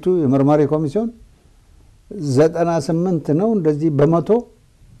ውጤቱ የመርማሪ ኮሚሽን 98 ነው እንደዚህ በመቶ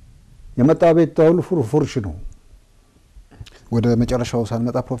የመጣው ቤት ተውል ፉርሽ ነው። ወደ መጨረሻው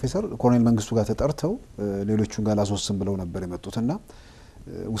ሳንመጣ ፕሮፌሰር ኮሎኔል መንግስቱ ጋር ተጠርተው ሌሎቹን ጋር ላስወስን ብለው ነበር የመጡትና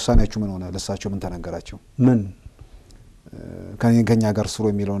ውሳኔያችሁ ምን ሆነ? ለሳቸው ምን ተነገራቸው? ምን ከኛ ጋር ስሩ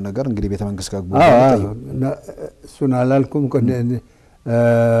የሚለውን ነገር እንግዲህ ቤተ መንግስት ጋር እሱን አላልኩም።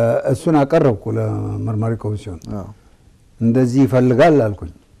 እሱን አቀረብኩ ለመርማሪ ኮሚሽን። እንደዚህ ይፈልጋል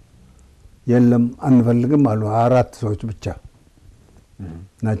አልኩኝ። የለም አንፈልግም አሉ። 4 ሰዎች ብቻ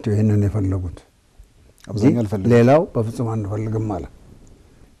ናቸው ይሄንን የፈለጉት። ሌላው በፍጹም አንፈልግም አለ።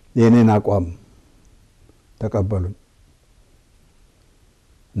 የኔን አቋም ተቀበሉኝ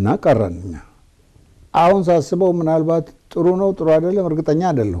እና ቀረንኛ። አሁን ሳስበው ምናልባት ጥሩ ነው ጥሩ አይደለም እርግጠኛ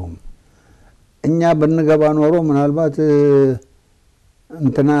አይደለሁም። እኛ በንገባ ኖሮ ምናልባት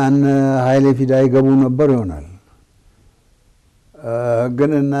እንትና ኃይሌ ፊዳ ይገቡ ነበር ይሆናል።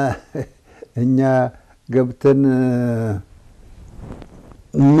 ግን እኛ ገብተን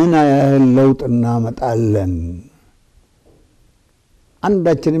ምን ያህል ለውጥ እናመጣለን?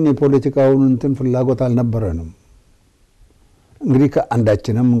 አንዳችንም የፖለቲካውን እንትን ፍላጎት አልነበረንም። እንግዲህ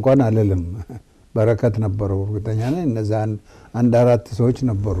ከአንዳችንም እንኳን አለለም በረከት ነበረው እርግጠኛ ነኝ። እነዛ 1-4 ሰዎች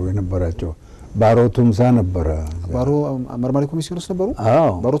ነበሩ የነበራቸው። ባሮ ቱምሳ ነበረ። ባሮ መርማሪ ኮሚሽን ውስጥ ነበሩ።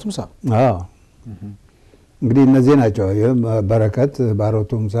 ባሮ ቱምሳ እንግዲህ እነዚህ ናቸው። በረከት፣ ባሮ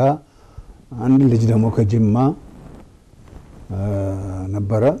ቱምሳ፣ አንድ ልጅ ደግሞ ከጅማ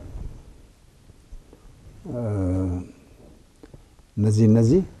ነበረ።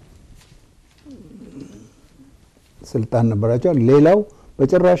 እነዚህ ስልጣን ነበራቸው። ሌላው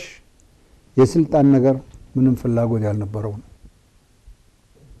በጭራሽ የስልጣን ነገር ምንም ፍላጎት ያልነበረው ነው።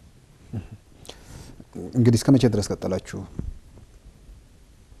 እንግዲህ እስከ መቼ ድረስ ቀጠላችሁ?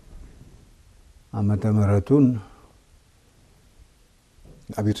 ዓመተ ምህረቱን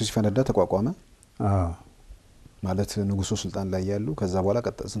አብዮቱ ሲፈነዳ ተቋቋመ። ማለት ንጉሱ ስልጣን ላይ ያሉ። ከዛ በኋላ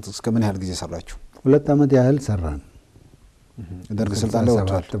እስከ ምን ያህል ጊዜ ሰራችሁ? 2 ዓመት ያህል ሰራን። ደርግ ስልጣን ላይ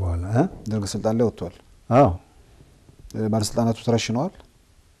ወጥቷል። ደርግ ስልጣን ላይ ወጥቷል። ባለስልጣናቱ ተረሽነዋል።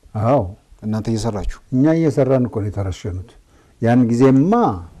 እናንተ እየሰራችሁ? እኛ እየሰራን እኮ ነው የተረሸኑት። ያን ጊዜማ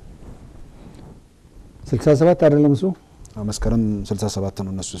 67 አይደለም እሱ መስከረም 67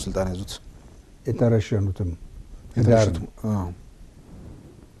 ነው እነሱ ስልጣን ያዙት የተረሸኑትም ዳርቱ።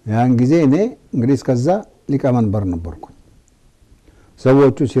 ያን ጊዜ እኔ እንግዲህ እስከዛ ሊቀመንበር ነበርኩ።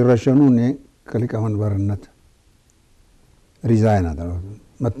 ሰዎቹ ሲረሸኑ እኔ ከሊቀመንበርነት ሪዛይን አደረኩ።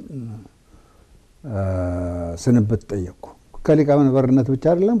 ስንብት ጠየቅኩ። ከሊቀመንበርነት ብቻ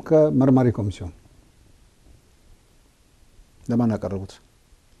አይደለም ከመርማሪ ኮሚሽን። ለማን አቀረቡት?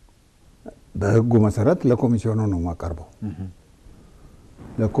 በህጉ መሰረት ለኮሚሽኑ ነው ማቀርበው።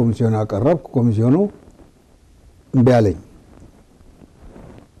 ለኮሚሽኑ አቀረብኩ። ኮሚሽኑ እምቢ አለኝ።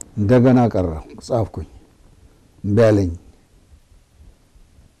 እንደገና አቀረብኩ፣ ጻፍኩኝ፣ እምቢ አለኝ።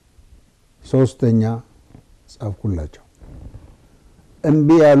 3ኛ ጻፍኩላቸው። እምቢ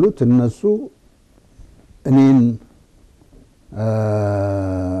ያሉት እነሱ እኔን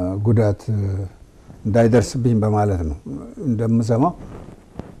ጉዳት እንዳይደርስብኝ በማለት ነው። እንደምሰማው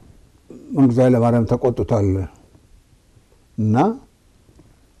መንግስቱ ኃይለማርያም ተቆጥቷል እና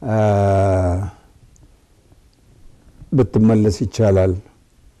ብትመለስ ይቻላል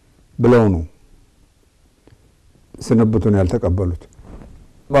ብለው ነው ስንብቱን ያልተቀበሉት።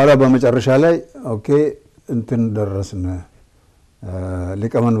 በኋላ በመጨረሻ ላይ ኦኬ እንትን ደረስን።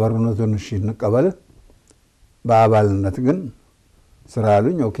 ሊቀመንበርነቱን እሺ እንቀበል፣ በአባልነት ግን ስራ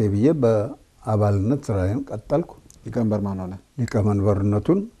አሉኝ። ኦኬ ብዬ በአባልነት ስራዬን ቀጠልኩ። ሊቀመንበር ማን ሆነ?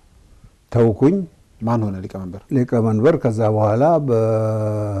 ሊቀመንበርነቱን ተውኩኝ። ማን ሆነ ሊቀመንበር? ሊቀመንበር ከዛ በኋላ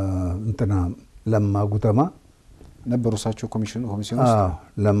በእንትና ለማ ጉተማ ነበሩ። እሳቸው ኮሚሽን ውስጥ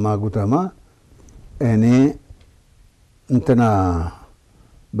ለማ ጉተማ፣ እኔ እንትና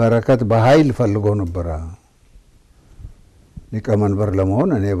በረከት በኃይል ፈልጎ ነበር ሊቀመንበር ለመሆን።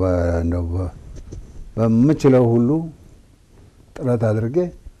 እኔ በምችለው ሁሉ ጥረት አድርጌ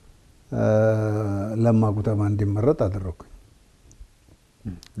ለማ ጉተማ እንዲመረጥ አደረኩኝ።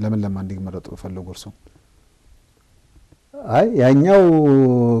 ለምን ለማ እንዲመረጡ ፈለጉ እርሶ? አይ ያኛው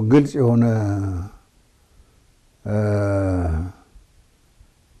ግልጽ የሆነ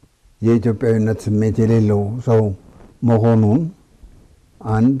የኢትዮጵያዊነት ስሜት የሌለው ሰው መሆኑን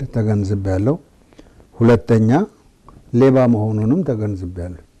አንድ ተገንዝቤያለሁ። ሁለተኛ ሌባ መሆኑንም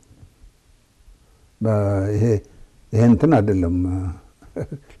ተገንዝቤያለሁ። ይሄ እንትን አይደለም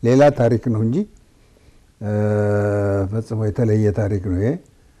ሌላ ታሪክ ነው እንጂ ፈጽሞ የተለየ ታሪክ ነው። ይሄ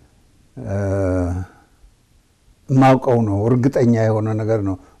ማውቀው ነው እርግጠኛ የሆነ ነገር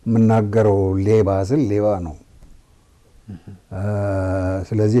ነው የምናገረው። ሌባ ስል ሌባ ነው።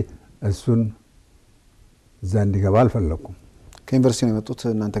 ስለዚህ እሱን እዛ እንዲገባ አልፈለኩም። ከዩኒቨርሲቲ ነው የመጡት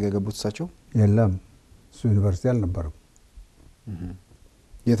እናንተ ጋር የገቡት እሳቸው? የለም እሱ ዩኒቨርሲቲ አልነበረም።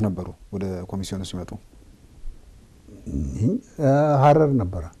 የት ነበሩ? ወደ ኮሚሽኑ ሲመጡ ሀረር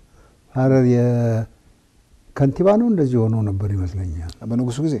ነበረ። ሀረር የከንቲባ ነው እንደዚህ ሆኖ ነበር ይመስለኛል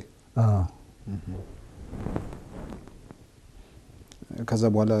በንጉሱ ጊዜ። ከዛ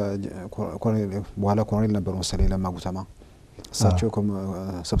በኋላ ኮሎኔል ነበሩ መሰለኝ ለማ ጉተማ። እሳቸው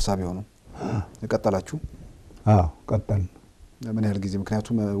ሰብሳቢ ሆኑ። ቀጠላችሁ? አዎ ቀጠልን። ምን ያህል ጊዜ?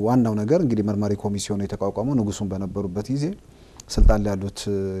 ምክንያቱም ዋናው ነገር እንግዲህ መርማሪ ኮሚሽኑ የተቋቋመው ንጉሱን በነበሩበት ጊዜ ስልጣን ላይ ያሉት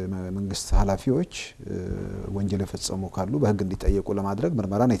መንግስት ኃላፊዎች ወንጀል የፈጸሙ ካሉ በህግ እንዲጠየቁ ለማድረግ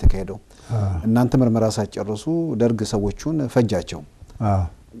ምርመራ ነው የተካሄደው። እናንተ ምርመራ ሳትጨርሱ ደርግ ሰዎቹን ፈጃቸው።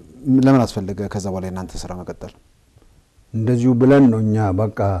 ለምን አስፈለገ ከዛ በኋላ እናንተ ስራ መቀጠል? እንደዚሁ ብለን ነው እኛ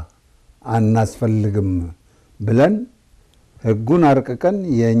በቃ አናስፈልግም ብለን ህጉን አርቅቀን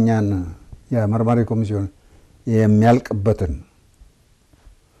የኛን የመርማሪ ኮሚሽን የሚያልቅበትን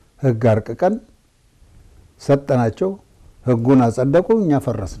ህግ አርቅቀን ሰጠናቸው። ህጉን አጸደቁ፣ እኛ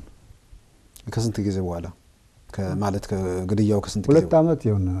ፈረስን። ከስንት ጊዜ በኋላ? ማለት ከግድያው ከስንት ጊዜ? 2 ዓመት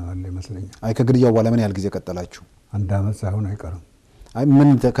ይሆናል ይመስለኛል። አይ ከግድያው በኋላ ምን ያህል ጊዜ ቀጠላችሁ? 1 ዓመት ሳይሆን አይቀርም። አይ ምን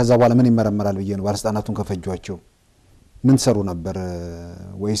ከዛ በኋላ ምን ይመረመራል ብዬ ነው። ባለስልጣናቱን ከፈጇቸው ምን ሰሩ ነበር?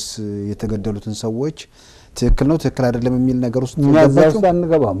 ወይስ የተገደሉትን ሰዎች ትክክል ነው ትክክል አይደለም የሚል ነገር ውስጥ ያዛው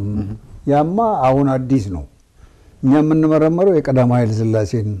አንገባም። ያማ አሁን አዲስ ነው። እኛ የምንመረመረው የቀዳማዊ ኃይለ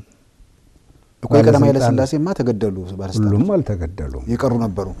ሥላሴን እኮ የቀዳማዊ ኃይለ ሥላሴማ ተገደሉ ባለስልጣናቱ። ሁሉም አልተገደሉም። የቀሩ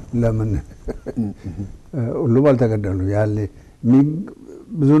ነበሩ። ለምን ሁሉም አልተገደሉ? ያለ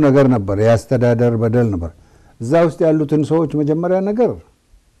ብዙ ነገር ነበር። የአስተዳደር በደል ነበር። እዛ ውስጥ ያሉትን ሰዎች መጀመሪያ ነገር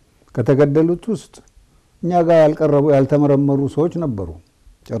ከተገደሉት ውስጥ እኛ ጋር ያልቀረቡ ያልተመረመሩ ሰዎች ነበሩ።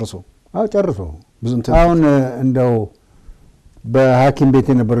 ጨርሶ? አዎ ጨርሶ። አሁን እንደው በሐኪም ቤት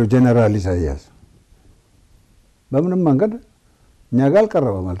የነበረው ጀነራል ኢሳያስ በምንም መንገድ እኛ ጋር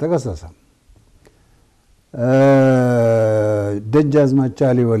አልቀረበም፣ አልተከሰሰም። ደጃዝማች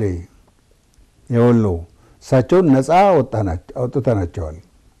አሊ ወሌ የወሎ እሳቸውን ነፃ አውጥተናቸዋል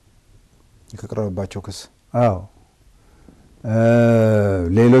ከቀረበባቸው ክስ። አዎ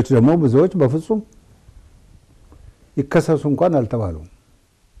ሌሎች ደግሞ ብዙዎች በፍጹም ይከሰሱ እንኳን አልተባሉም።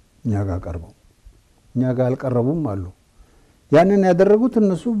 እኛ ጋር ቀርበው እኛ ጋር አልቀረቡም አሉ። ያንን ያደረጉት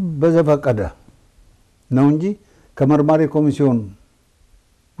እነሱ በዘፈቀደ ነው እንጂ ከመርማሪ ኮሚሽን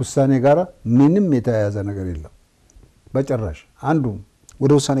ውሳኔ ጋር ምንም የተያያዘ ነገር የለም በጭራሽ። አንዱ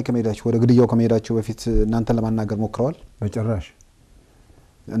ወደ ውሳኔ ከመሄዳቸው ወደ ግድያው ከመሄዳቸው በፊት እናንተን ለማናገር ሞክረዋል? በጭራሽ።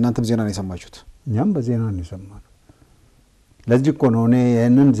 እናንተም ዜና ነው የሰማችሁት? እኛም በዜና ነው የሰማነው። ለዚህ እኮ ነው እኔ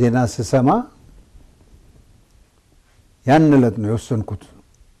ይህንን ዜና ስሰማ ያን ዕለት ነው የወሰንኩት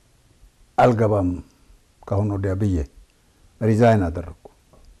አልገባም ካሁን ወዲያ ብዬ ሪዛይን አደረግኩ።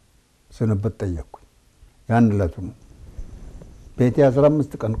 ስንብት ጠየቅኩ። ያን ዕለቱ ነው። ቤቴ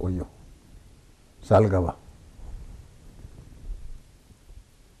 15 ቀን ቆየሁ ሳልገባ።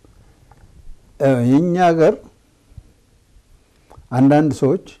 የኛ ሀገር አንዳንድ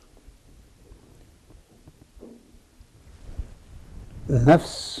ሰዎች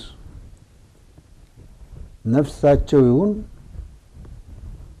ነፍሳቸው ይሁን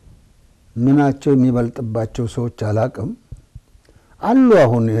ምናቸው የሚበልጥባቸው ሰዎች አላቅም አሉ።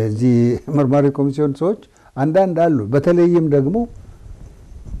 አሁን እዚህ መርማሪ ኮሚሽን ሰዎች አንዳንድ አሉ። በተለይም ደግሞ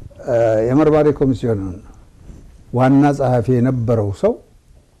የመርማሪ ኮሚሽን ዋና ጸሐፊ የነበረው ሰው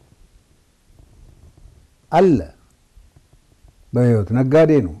አለ በህይወት፣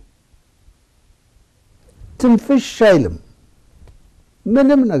 ነጋዴ ነው። ትንፍሽ አይልም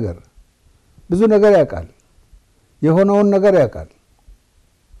ምንም ነገር። ብዙ ነገር ያውቃል፣ የሆነውን ነገር ያውቃል።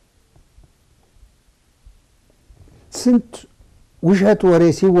 ስንት ውሸት ወሬ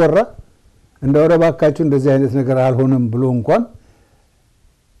ሲወራ እንደው እባካችሁ እንደዚህ አይነት ነገር አልሆነም ብሎ እንኳን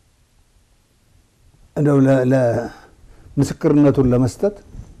እንደው ለምስክርነቱን ለመስጠት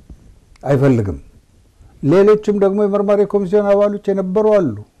አይፈልግም። ሌሎችም ደግሞ የመርማሪ ኮሚሽን አባሎች የነበሩ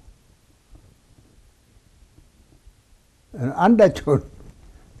አሉ። አንዳቸውን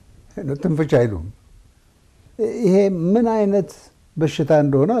ትንፍሽ አይሉም። ይሄ ምን አይነት በሽታ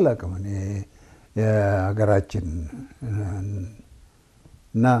እንደሆነ አላውቅም እኔ የሀገራችን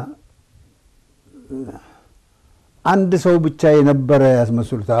እና አንድ ሰው ብቻ የነበረ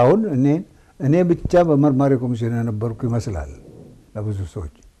ያስመስሉት አሁን እኔ ብቻ በመርማሪ ኮሚሽን የነበርኩ ይመስላል ለብዙ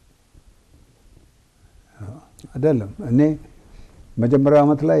ሰዎች አይደለም እኔ መጀመሪያው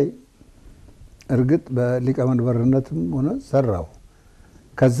ዓመት ላይ እርግጥ በሊቀመንበርነትም ሆነ ሰራው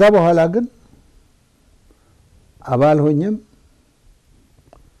ከዛ በኋላ ግን አባል ሆኜም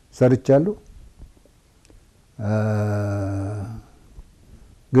ሰርቻለሁ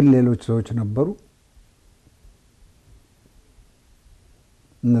ግን ሌሎች ሰዎች ነበሩ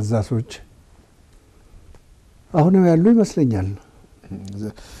እነዛ ሰዎች አሁንም ያሉ ይመስለኛል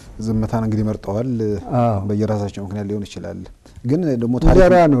ዝምታን እንግዲህ መርጠዋል በየራሳቸው ምክንያት ሊሆን ይችላል ግን ደግሞ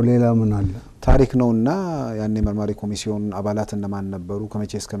ታሪክ ነው ሌላ ምን አለ ታሪክ ነውና ያኔ መርማሪ ኮሚሽን አባላት እነማን ነበሩ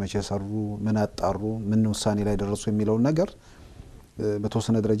ከመቼ እስከ መቼ ሰሩ ምን አጣሩ ምን ውሳኔ ላይ ደረሱ የሚለው ነገር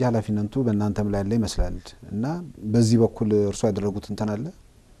በተወሰነ ደረጃ ኃላፊነቱ በእናንተም ላይ ያለ ይመስላል እና በዚህ በኩል እርሱ ያደረጉት እንትን አለ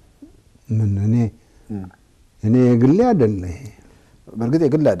ምን እኔ የግሌ አይደለ በርግጥ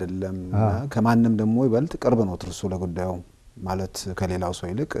የግል አይደለም ከማንንም ደግሞ ይበልጥ ቅርብ ነው እርሱ ለጉዳዩ ማለት ከሌላው ሰው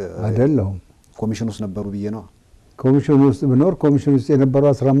ይልቅ አይደለም ኮሚሽን ውስጥ ነበሩ ብዬ ነው ኮሚሽን ውስጥ ብኖር ኮሚሽን ውስጥ የነበሩ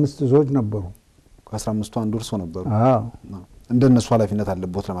 15 ሰዎች ነበሩ ከ15ቱ አንዱ እርሱ ነበሩ እንደነሱ ኃላፊነት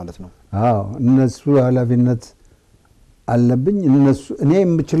አለበት ለማለት ነው እነሱ ኃላፊነት አለብኝ እነሱ እኔ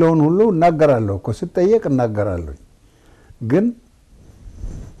የምችለውን ሁሉ እናገራለሁ እኮ ስጠየቅ እናገራለሁ ግን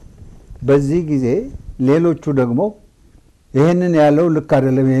በዚህ ጊዜ ሌሎቹ ደግሞ ይሄንን ያለው ልክ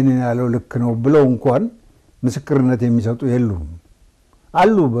አይደለም ይሄንን ያለው ልክ ነው ብለው እንኳን ምስክርነት የሚሰጡ የሉም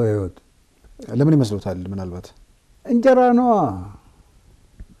አሉ በህይወት ለምን ይመስሉታል ምናልባት እንጀራ ነው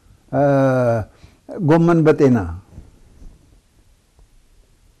ጎመን በጤና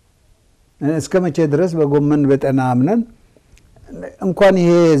እስከ መቼ ድረስ በጎመን በጤና አምነን እንኳን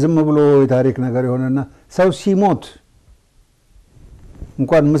ይሄ ዝም ብሎ የታሪክ ነገር የሆነና ሰው ሲሞት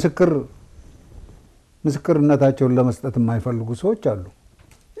እንኳን ምስክርነታቸውን ለመስጠት የማይፈልጉ ሰዎች አሉ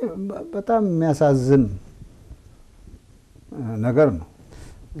በጣም የሚያሳዝን ነገር ነው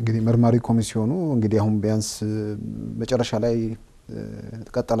እንግዲህ መርማሪ ኮሚሽኑ እንግዲህ አሁን ቢያንስ መጨረሻ ላይ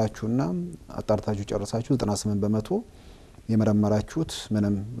ተቀጣላችሁና አጣርታችሁ ጨርሳችሁ 98% የመረመራችሁት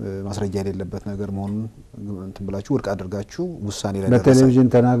ምንም ማስረጃ የሌለበት ነገር መሆኑን እንትን ብላችሁ ወርቅ አድርጋችሁ ውሳኔ ላይ በቴሌቪዥን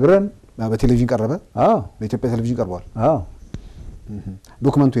ተናግረን በቴሌቪዥን ቀረበ በኢትዮጵያ ቴሌቪዥን ቀርቧል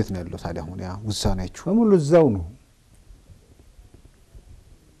ዶክመንቱ የት ነው ያለው ታዲያ አሁን ያ ውሳኔያችሁ በሙሉ እዛው ነው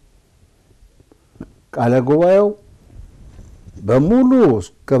ቃለ ጉባኤው በሙሉ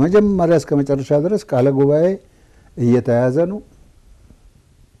ከመጀመሪያ እስከ መጨረሻ ድረስ ቃለ ጉባኤ እየተያዘ ነው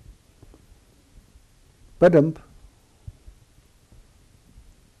በደንብ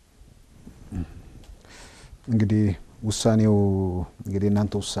እንግዲህ ውሳኔው እንግዲህ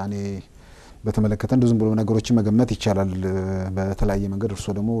እናንተ ውሳኔ በተመለከተ እንደዚህ ብሎ ነገሮችን መገመት ይቻላል በተለያየ መንገድ እርሱ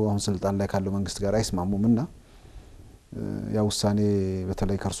ደግሞ አሁን ስልጣን ላይ ካለው መንግስት ጋር አይስማሙምና ያ ውሳኔ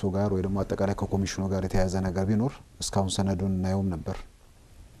በተለይ ከርሶ ጋር ወይ ደግሞ አጠቃላይ ከኮሚሽኑ ጋር የተያያዘ ነገር ቢኖር እስካሁን ሰነዱን እናየውም ነበር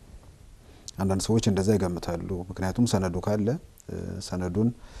አንዳንድ ሰዎች እንደዛ ይገምታሉ ምክንያቱም ሰነዱ ካለ ሰነዱን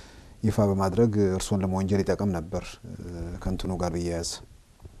ይፋ በማድረግ እርሶን ለመወንጀል ይጠቅም ነበር ከንትኑ ጋር በየያዝ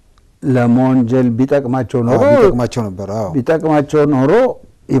ለመወንጀል ቢጠቅማቸው ኖሮ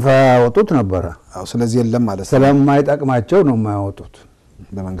ይፋ ያወጡት ነበር ስለዚህ የለም ማለት ነው ስለማይጠቅማቸው ነው የማያወጡት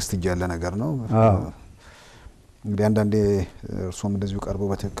በመንግስት እጅ ያለ ነገር ነው እንግዲህ አንዳንዴ እርሶም እንደዚሁ ቀርቦ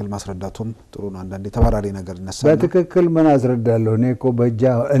በትክክል ማስረዳቱም ጥሩ ነው አንዳንዴ ተባራሪ ነገር ይነሳል በትክክል ምን አስረዳለሁ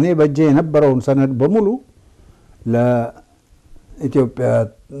እኔ በእጄ የነበረውን ሰነድ በሙሉ ለኢትዮጵያ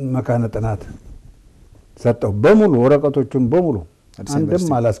መካነ ጥናት ሰጠው በሙሉ ወረቀቶቹን በሙሉ አንድም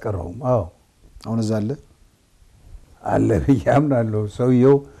አላስቀረውም አሁን እዛ አለ ያምናለሁ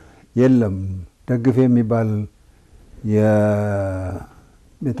ሰውየው የለም ደግፌ የሚባል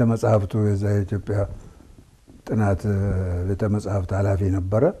የቤተ መጻሕፍቱ የዛ የኢትዮጵያ ጥናት ቤተ መጻሕፍት ኃላፊ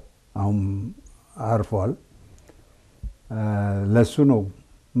ነበረ አሁን አርፏል ለሱ ነው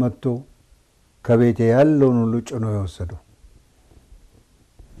መጥቶ ከቤቴ ያለውን ሁሉ ጭኖ የወሰደው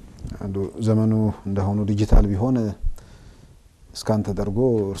አንዱ ዘመኑ እንደሆኑ ዲጂታል ቢሆን ስካን ተደርጎ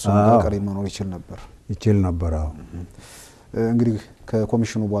እርሱም ቀሪ መኖር ይችል ነበር እንግዲህ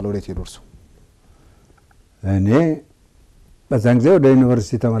ከኮሚሽኑ በኋላ ወዴት ሄዱ እርሱ እኔ በዛን ጊዜ ወደ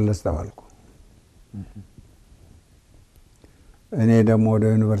ዩኒቨርሲቲ ተመለስ ተባልኩ እኔ ደግሞ ወደ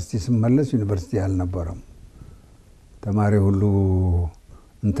ዩኒቨርሲቲ ስመለስ ዩኒቨርሲቲ አልነበረም ተማሪ ሁሉ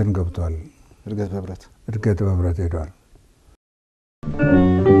እንትን ገብቷል እድገት በህብረት ሄዷል